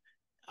about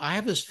I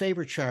have this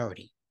favorite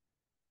charity,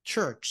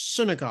 church,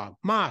 synagogue,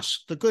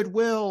 mosque, the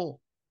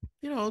Goodwill.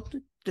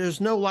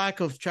 There's no lack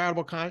of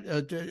charitable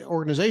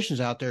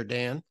organizations out there,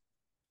 Dan.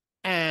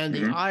 And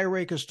the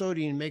IRA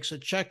custodian makes a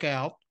check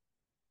out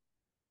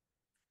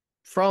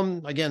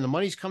again, the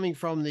money's coming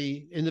from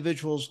the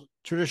individual's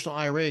traditional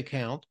IRA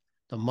account.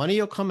 The money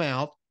will come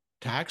out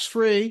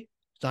tax-free.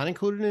 It's not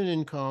included in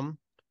income.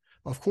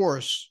 Of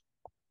course,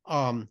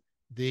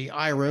 the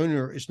IRA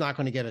owner is not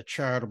going to get a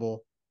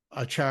charitable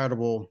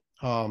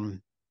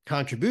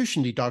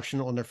contribution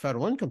deduction on their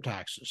federal income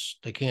taxes.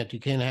 They can't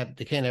have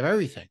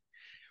everything.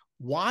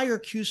 Why are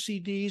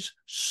QCDs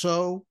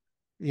so,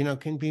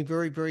 can be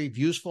very, very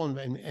useful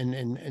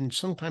and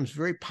sometimes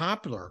very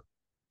popular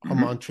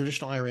among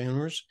traditional IRA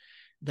owners?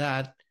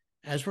 That,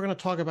 as we're going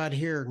to talk about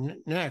here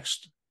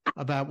next,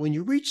 about when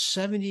you reach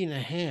 70 and a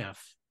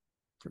half,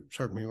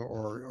 certainly,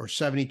 or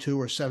 72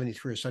 or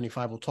 73 or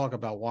 75, we'll talk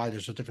about why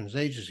there's a different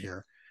ages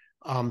here.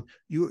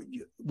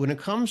 When it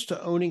comes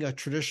to owning a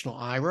traditional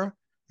IRA,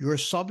 you're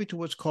subject to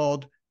what's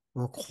called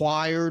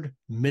required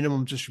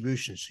minimum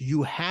distributions. So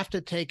you have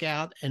to take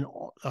out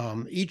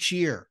each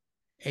year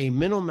a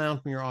minimum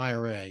amount from your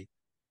IRA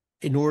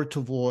in order to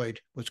avoid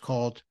what's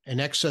called an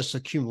excess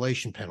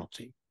accumulation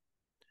penalty.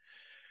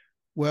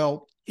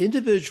 Well,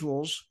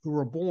 individuals who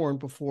were born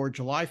before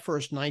July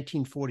 1st,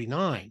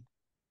 1949,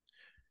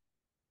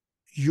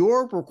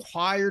 your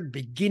required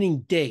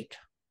beginning date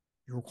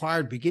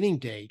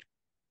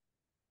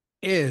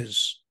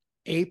is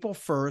April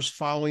 1st,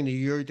 following the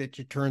year that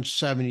you turn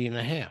 70 and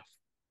a half.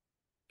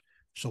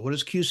 So what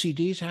does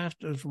QCDs have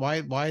to,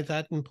 why is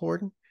that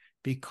important?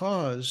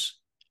 Because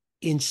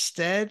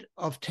instead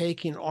of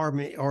taking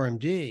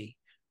RMD,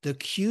 the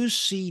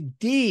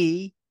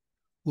QCD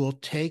will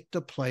take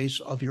the place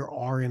of your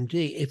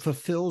RMD. It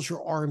fulfills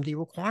your RMD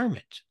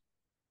requirement.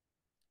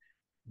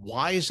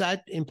 Why is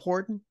that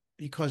important?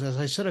 Because, as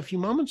I said a few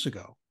moments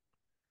ago,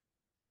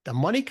 the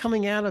money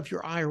coming out of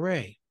your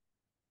IRA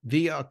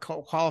via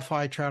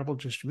qualified charitable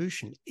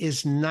distribution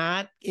is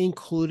not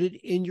included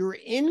in your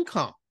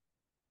income.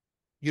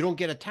 You don't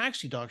get a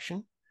tax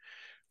deduction.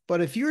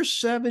 But if you're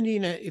 70,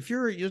 if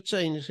you're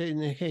saying in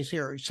the case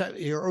here,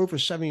 you're over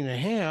 70 and a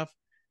half,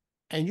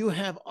 and you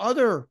have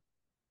other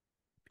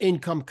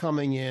income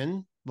coming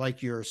in,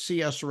 like your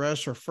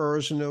CSRS or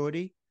FERS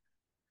annuity,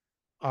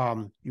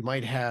 you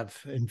might have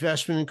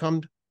investment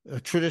income,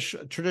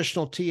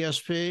 traditional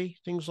TSP,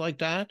 things like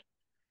that.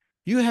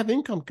 You have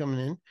income coming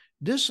in.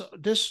 This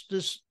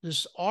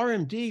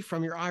RMD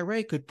from your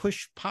IRA could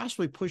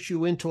possibly push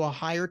you into a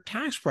higher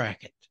tax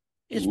bracket.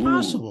 It's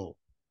possible.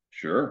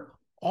 Sure.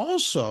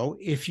 Also,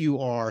 if you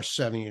are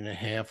 70 and a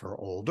half or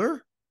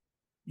older,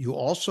 you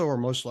also are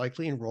most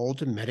likely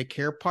enrolled in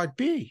Medicare Part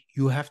B.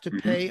 You have to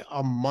pay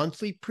a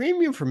monthly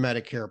premium for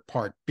Medicare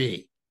Part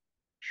B.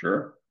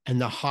 Sure.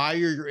 And the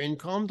higher your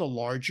income, the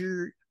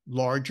larger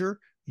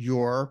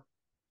your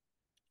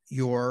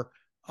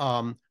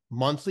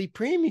monthly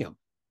premium.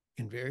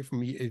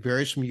 It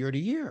varies from year to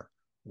year.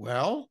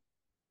 Well,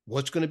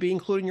 what's going to be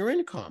included in your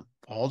income?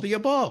 All the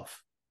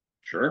above.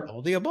 Sure.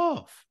 All the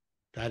above.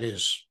 That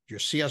is your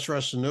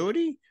CSRS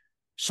annuity,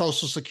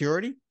 Social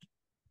Security,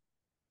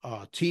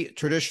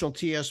 traditional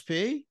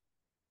TSP.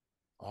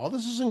 All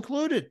this is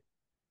included.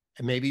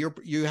 And maybe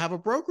you have a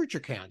brokerage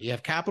account. You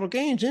have capital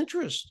gains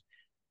interest.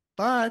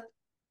 But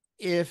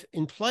if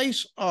in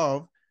place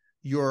of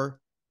your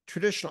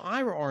traditional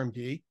IRA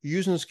RMD, you're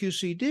using this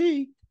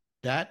QCD,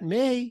 that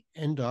may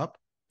end up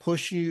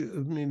pushing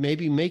you,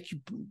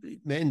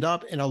 may end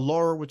up in a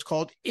lower what's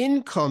called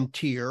income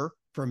tier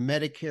for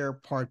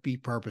Medicare Part B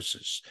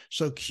purposes.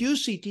 So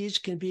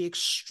QCDs can be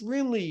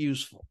extremely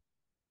useful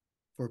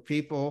for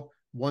people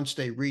once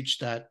they reach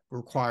that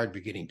required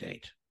beginning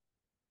date.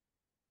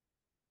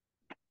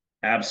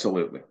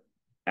 Absolutely.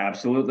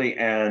 Absolutely.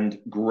 And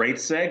great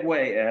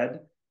segue,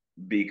 Ed,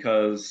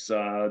 because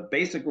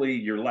basically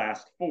your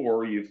last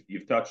four,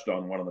 you've touched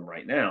on one of them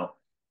right now.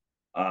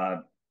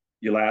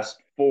 Your last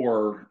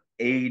four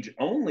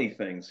age-only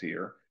things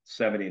here,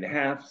 70 and a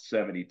half,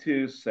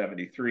 72,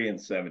 73,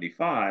 and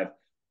 75,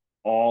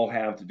 all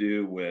have to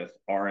do with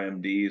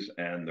RMDs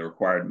and the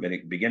required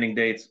beginning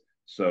dates.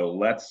 So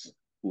let's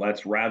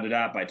round it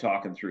out by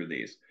talking through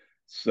these.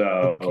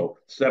 So okay.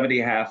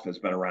 70 and a half has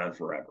been around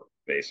forever,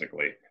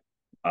 basically.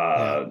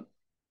 So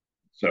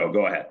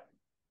go ahead.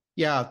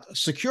 Yeah,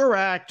 Secure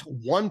Act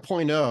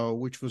 1.0,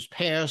 which was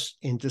passed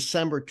in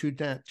December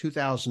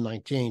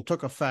 2019,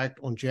 took effect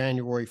on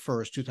January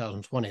 1st,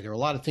 2020. There were a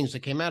lot of things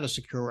that came out of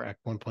Secure Act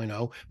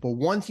 1.0, but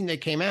one thing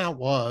that came out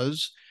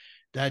was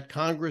that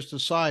Congress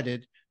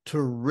decided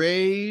to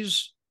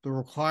raise the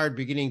required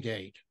beginning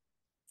date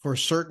for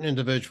certain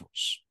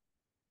individuals.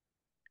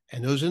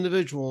 And those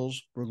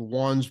individuals were the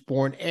ones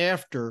born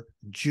after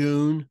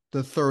June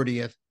the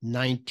 30th,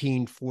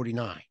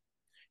 1949.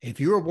 If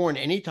you were born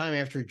anytime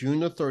after June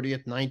the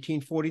 30th,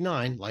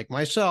 1949, like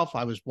myself,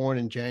 I was born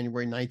in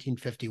January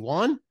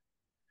 1951,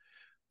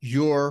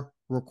 your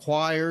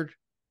required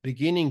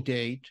beginning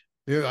date,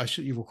 age,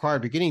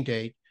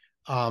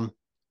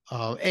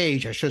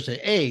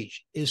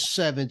 age is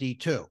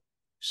 72.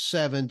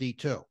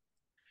 72.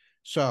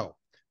 So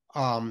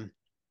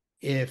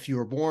if you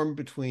were born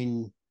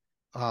between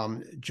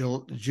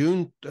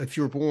June, if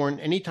you were born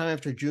anytime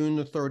after June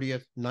the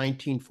 30th,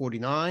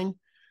 1949,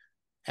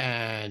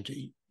 and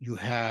you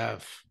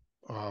have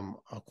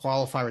a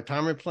qualified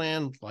retirement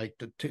plan like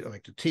the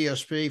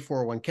TSP,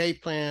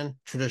 401k plan,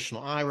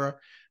 traditional IRA,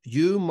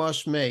 you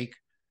must make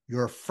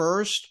your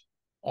first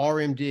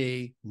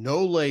RMD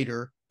no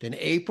later than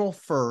April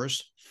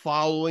 1st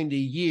following the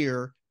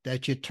year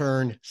that you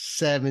turn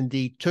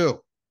 72.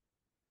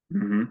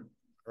 Mm-hmm.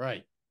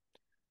 Right.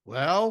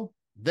 Well,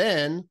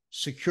 then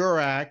Secure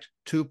Act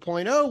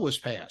 2.0 was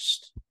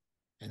passed,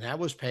 and that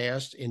was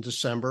passed in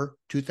December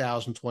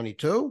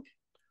 2022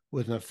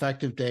 with an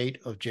effective date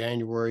of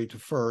January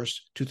 1st,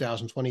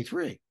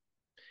 2023.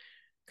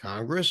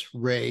 Congress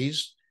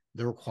raised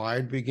the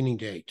required beginning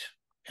date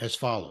as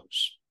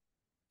follows.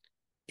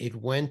 It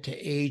went to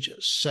age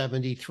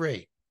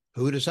 73.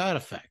 Who does that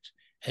affect?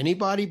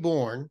 Anybody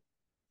born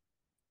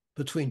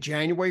between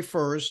January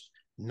 1st,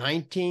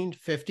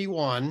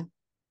 1951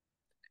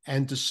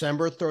 and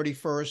December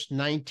 31st,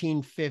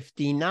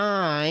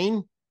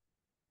 1959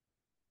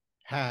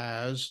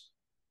 has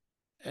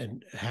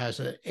an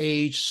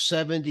age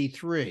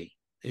 73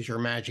 is your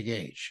magic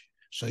age.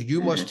 So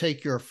you must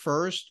take your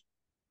first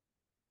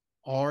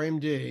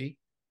RMD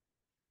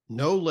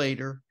no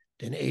later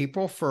than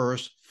April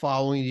 1st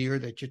following the year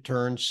that you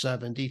turn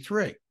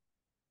 73.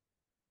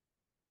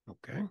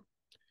 Okay.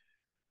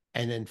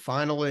 And then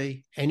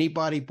finally,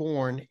 anybody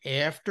born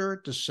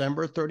after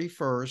December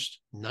 31st,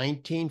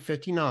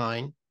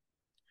 1959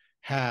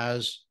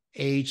 has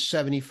age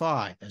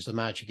 75 as the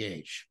magic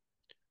age.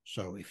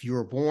 So if you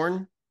were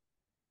born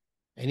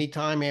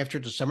anytime after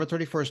December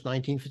 31st,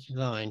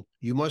 1959,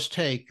 you must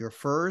take your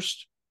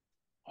first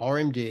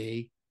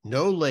RMD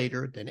no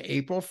later than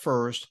April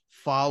 1st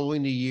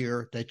following the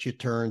year that you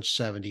turn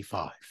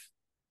 75.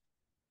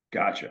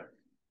 Gotcha.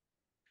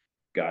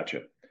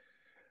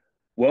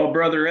 Well,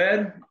 Brother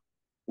Ed,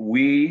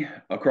 we,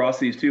 across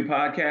these two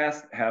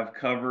podcasts, have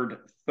covered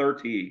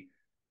 30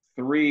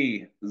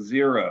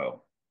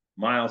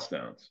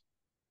 milestones.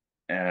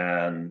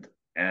 And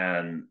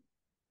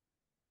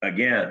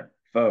again,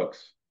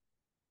 folks,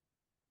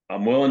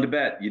 I'm willing to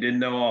bet you didn't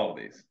know all of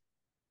these.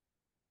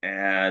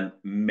 And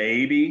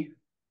maybe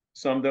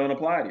some don't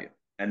apply to you,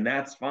 and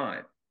that's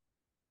fine.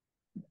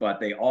 But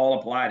they all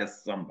apply to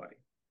somebody.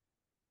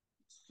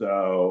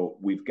 So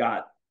we've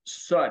got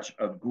such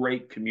a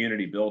great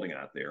community building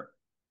out there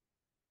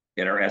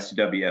in our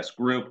SCWS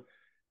group.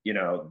 You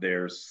know,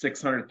 there's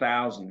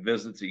 600,000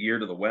 visits a year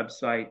to the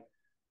website.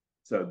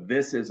 So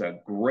this is a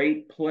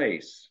great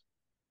place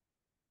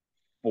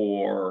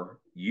for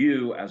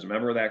you as a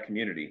member of that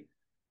community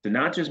to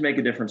not just make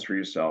a difference for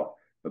yourself,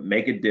 but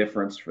make a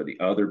difference for the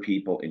other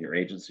people in your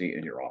agency,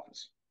 in your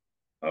office.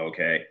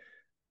 Okay.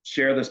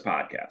 Share this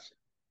podcast.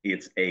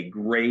 It's a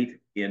great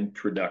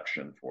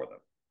introduction for them,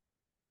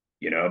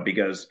 you know,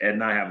 because Ed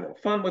and I have a little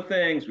fun with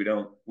things.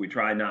 We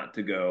try not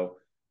to go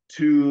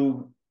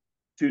too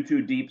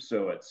deep,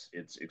 so it's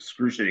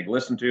excruciating to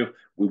listen to.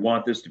 We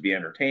want this to be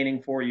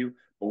entertaining for you,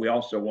 but we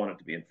also want it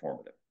to be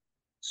informative.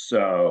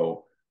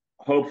 So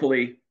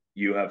hopefully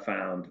you have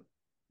found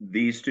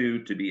these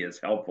two to be as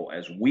helpful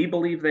as we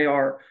believe they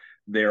are.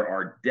 There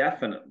are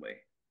definitely,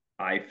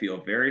 I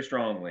feel very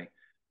strongly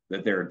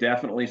that there are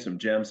definitely some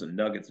gems and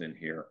nuggets in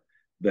here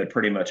that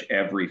pretty much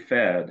every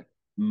Fed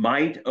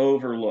might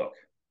overlook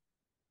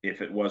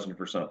if it wasn't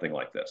for something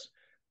like this.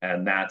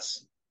 And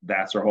that's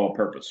our whole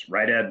purpose,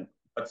 right, Ed?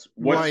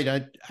 What's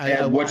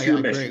your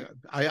mission?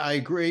 I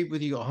agree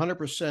with you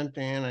 100%,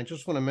 Dan. I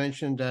just want to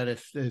mention that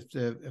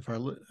if our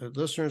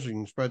listeners, you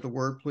can spread the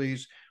word,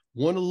 please,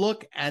 want to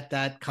look at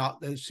that,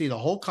 see the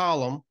whole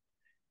column.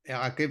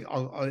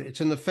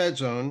 It's in the Fed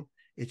Zone.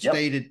 It's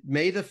dated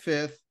May the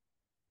 5th,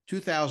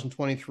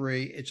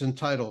 2023. It's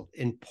entitled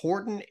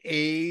Important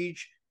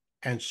Age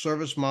and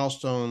Service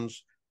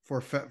Milestones for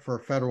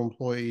Federal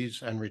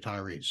Employees and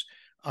Retirees.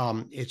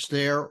 It's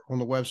there on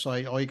the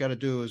website. All you got to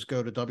do is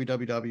go to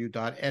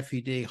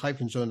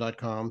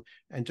www.fed-zone.com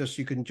and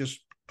you can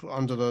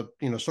under the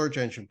search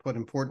engine put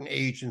important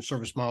age and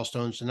service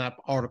milestones, and that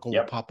article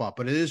will pop up.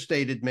 But it is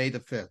dated May the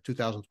 5th,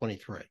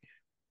 2023.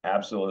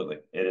 Absolutely.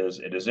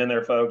 It is in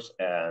there, folks,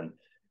 and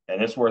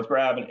it's worth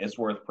grabbing, it's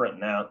worth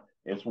printing out,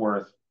 it's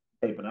worth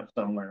taping up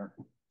somewhere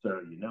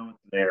so you know it's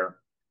there,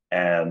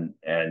 and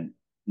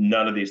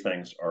none of these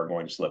things are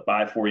going to slip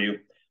by for you.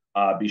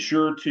 Be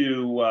sure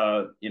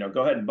to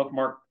go ahead and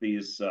bookmark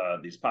these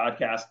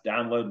podcasts,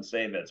 download and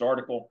save Ed's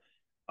article,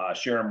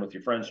 share them with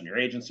your friends in your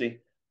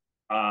agency,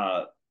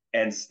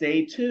 and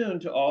stay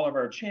tuned to all of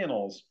our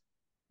channels,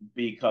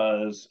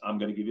 because I'm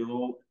going to give you a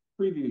little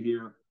preview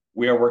here.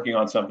 We are working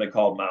on something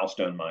called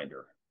Milestone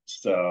Minder.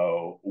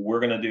 So we're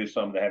going to do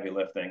some of the heavy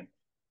lifting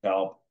to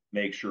help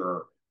make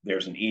sure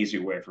there's an easy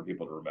way for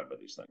people to remember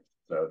these things.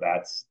 So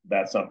that's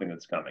something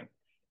that's coming.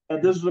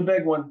 And this was a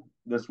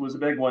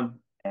big one.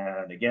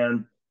 And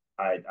again,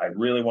 I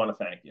really want to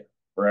thank you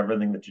for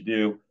everything that you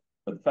do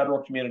for the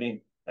federal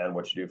community and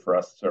what you do for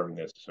us serving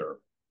those who serve.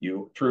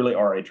 You truly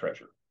are a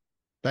treasure.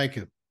 Thank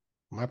you.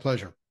 My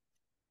pleasure.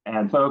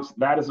 And folks,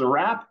 that is a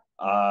wrap.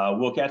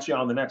 We'll catch you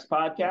on the next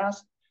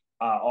podcast.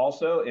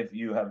 Also, if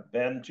you're at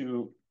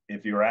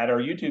our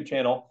YouTube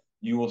channel,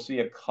 You will see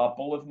a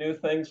couple of new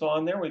things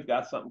on there. We've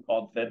got something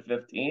called Fed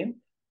 15.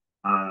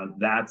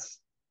 That's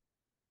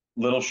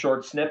little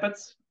short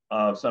snippets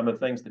of some of the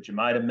things that you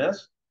might have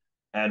missed.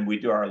 And we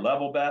do our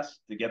level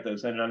best to get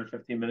those in under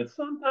 15 minutes.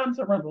 Sometimes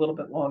I run a little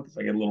bit long because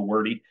I get a little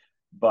wordy,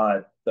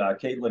 but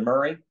Caitlin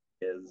Murray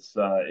is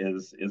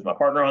my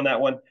partner on that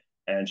one,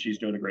 and she's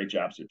doing a great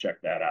job. So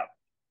check that out.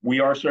 We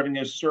are Serving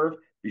Those Who Serve.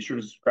 Be sure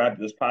to subscribe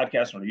to this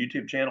podcast on our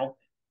YouTube channel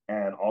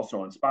and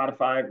also on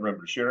Spotify.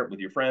 Remember to share it with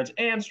your friends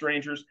and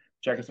strangers.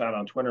 Check us out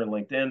on Twitter and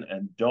LinkedIn.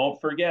 And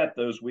don't forget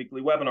those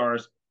weekly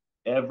webinars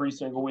every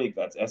single week.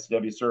 That's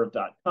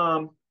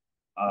swserve.com.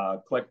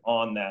 Click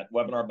on that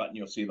webinar button.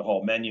 You'll see the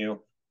whole menu.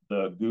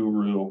 The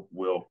guru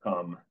will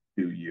come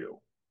to you.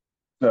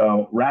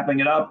 So wrapping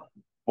it up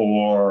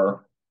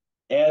for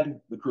Ed,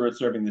 the crew at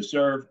Serving the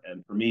Serve,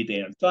 and for me,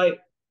 Dan Sipe,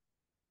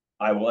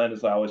 I will end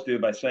as I always do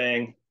by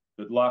saying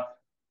good luck,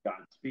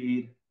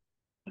 Godspeed,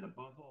 and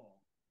above all,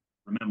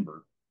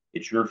 remember,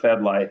 it's your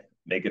FedLife.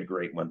 Make it a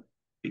great one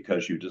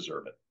because you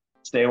deserve it.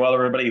 Stay well,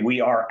 everybody.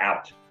 We are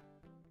out.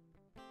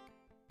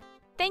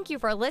 Thank you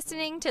for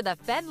listening to the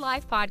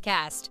FedLife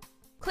Podcast.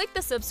 Click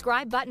the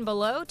subscribe button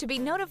below to be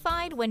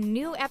notified when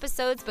new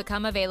episodes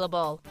become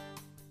available.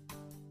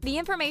 The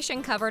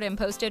information covered and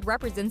posted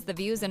represents the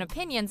views and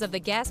opinions of the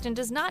guest and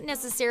does not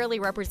necessarily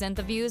represent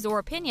the views or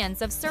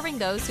opinions of Serving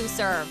Those Who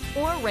Serve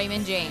or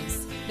Raymond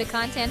James. The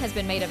content has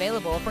been made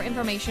available for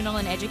informational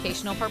and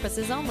educational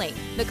purposes only.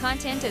 The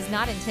content is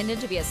not intended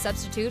to be a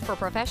substitute for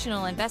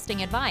professional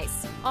investing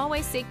advice.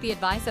 Always seek the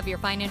advice of your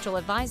financial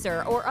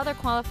advisor or other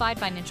qualified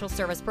financial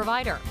service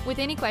provider with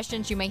any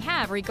questions you may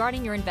have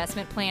regarding your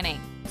investment planning.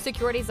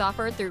 Securities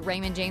offered through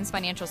Raymond James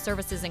Financial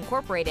Services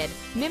Incorporated,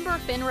 member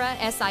FINRA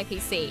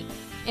SIPC.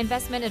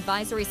 Investment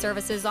advisory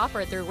services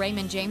offered through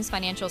Raymond James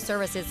Financial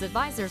Services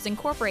Advisors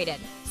Incorporated.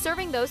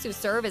 Serving Those Who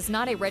Serve is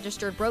not a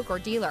registered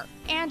broker-dealer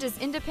and is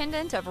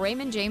independent of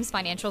Raymond James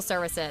Financial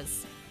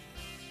Services.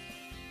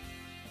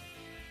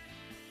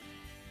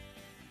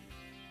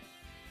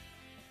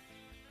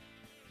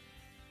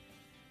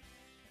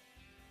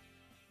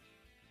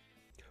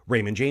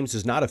 Raymond James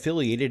is not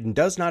affiliated and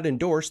does not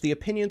endorse the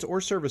opinions or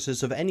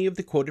services of any of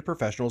the quoted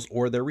professionals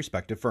or their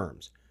respective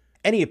firms.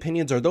 Any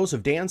opinions are those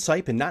of Dan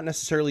Sipe and not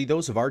necessarily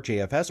those of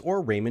RJFS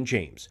or Raymond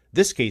James.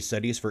 This case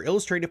study is for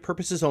illustrative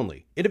purposes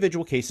only.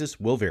 Individual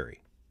cases will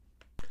vary.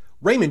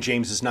 Raymond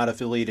James is not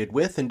affiliated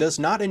with and does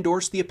not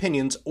endorse the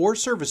opinions or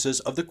services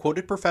of the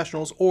quoted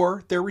professionals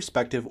or their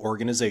respective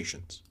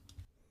organizations.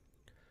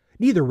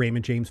 Neither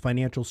Raymond James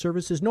Financial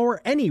Services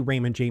nor any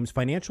Raymond James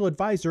financial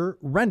advisor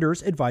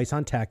renders advice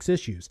on tax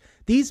issues.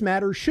 These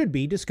matters should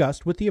be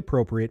discussed with the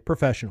appropriate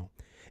professional.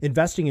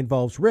 Investing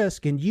involves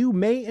risk, and you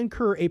may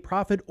incur a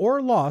profit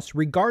or loss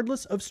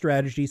regardless of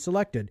strategy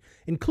selected,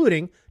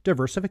 including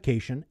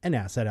diversification and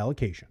asset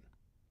allocation.